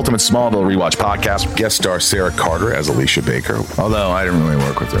Talkville. The Ultimate Smallville Rewatch Podcast. Guest star Sarah Carter as Alicia Baker. Although I didn't really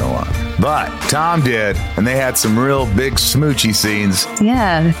work with her a lot. But Tom did, and they had some real big smoochy scenes.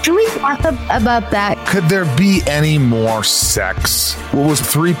 Yeah. Can we talk about that? Could there be any more sex? What was a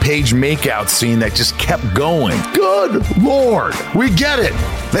 3-page makeout scene that just kept going? Good Lord. We get it.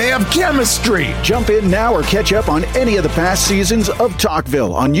 They have chemistry. Jump in now or catch up on any of the past seasons of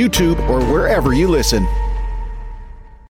Talkville on YouTube or wherever you listen.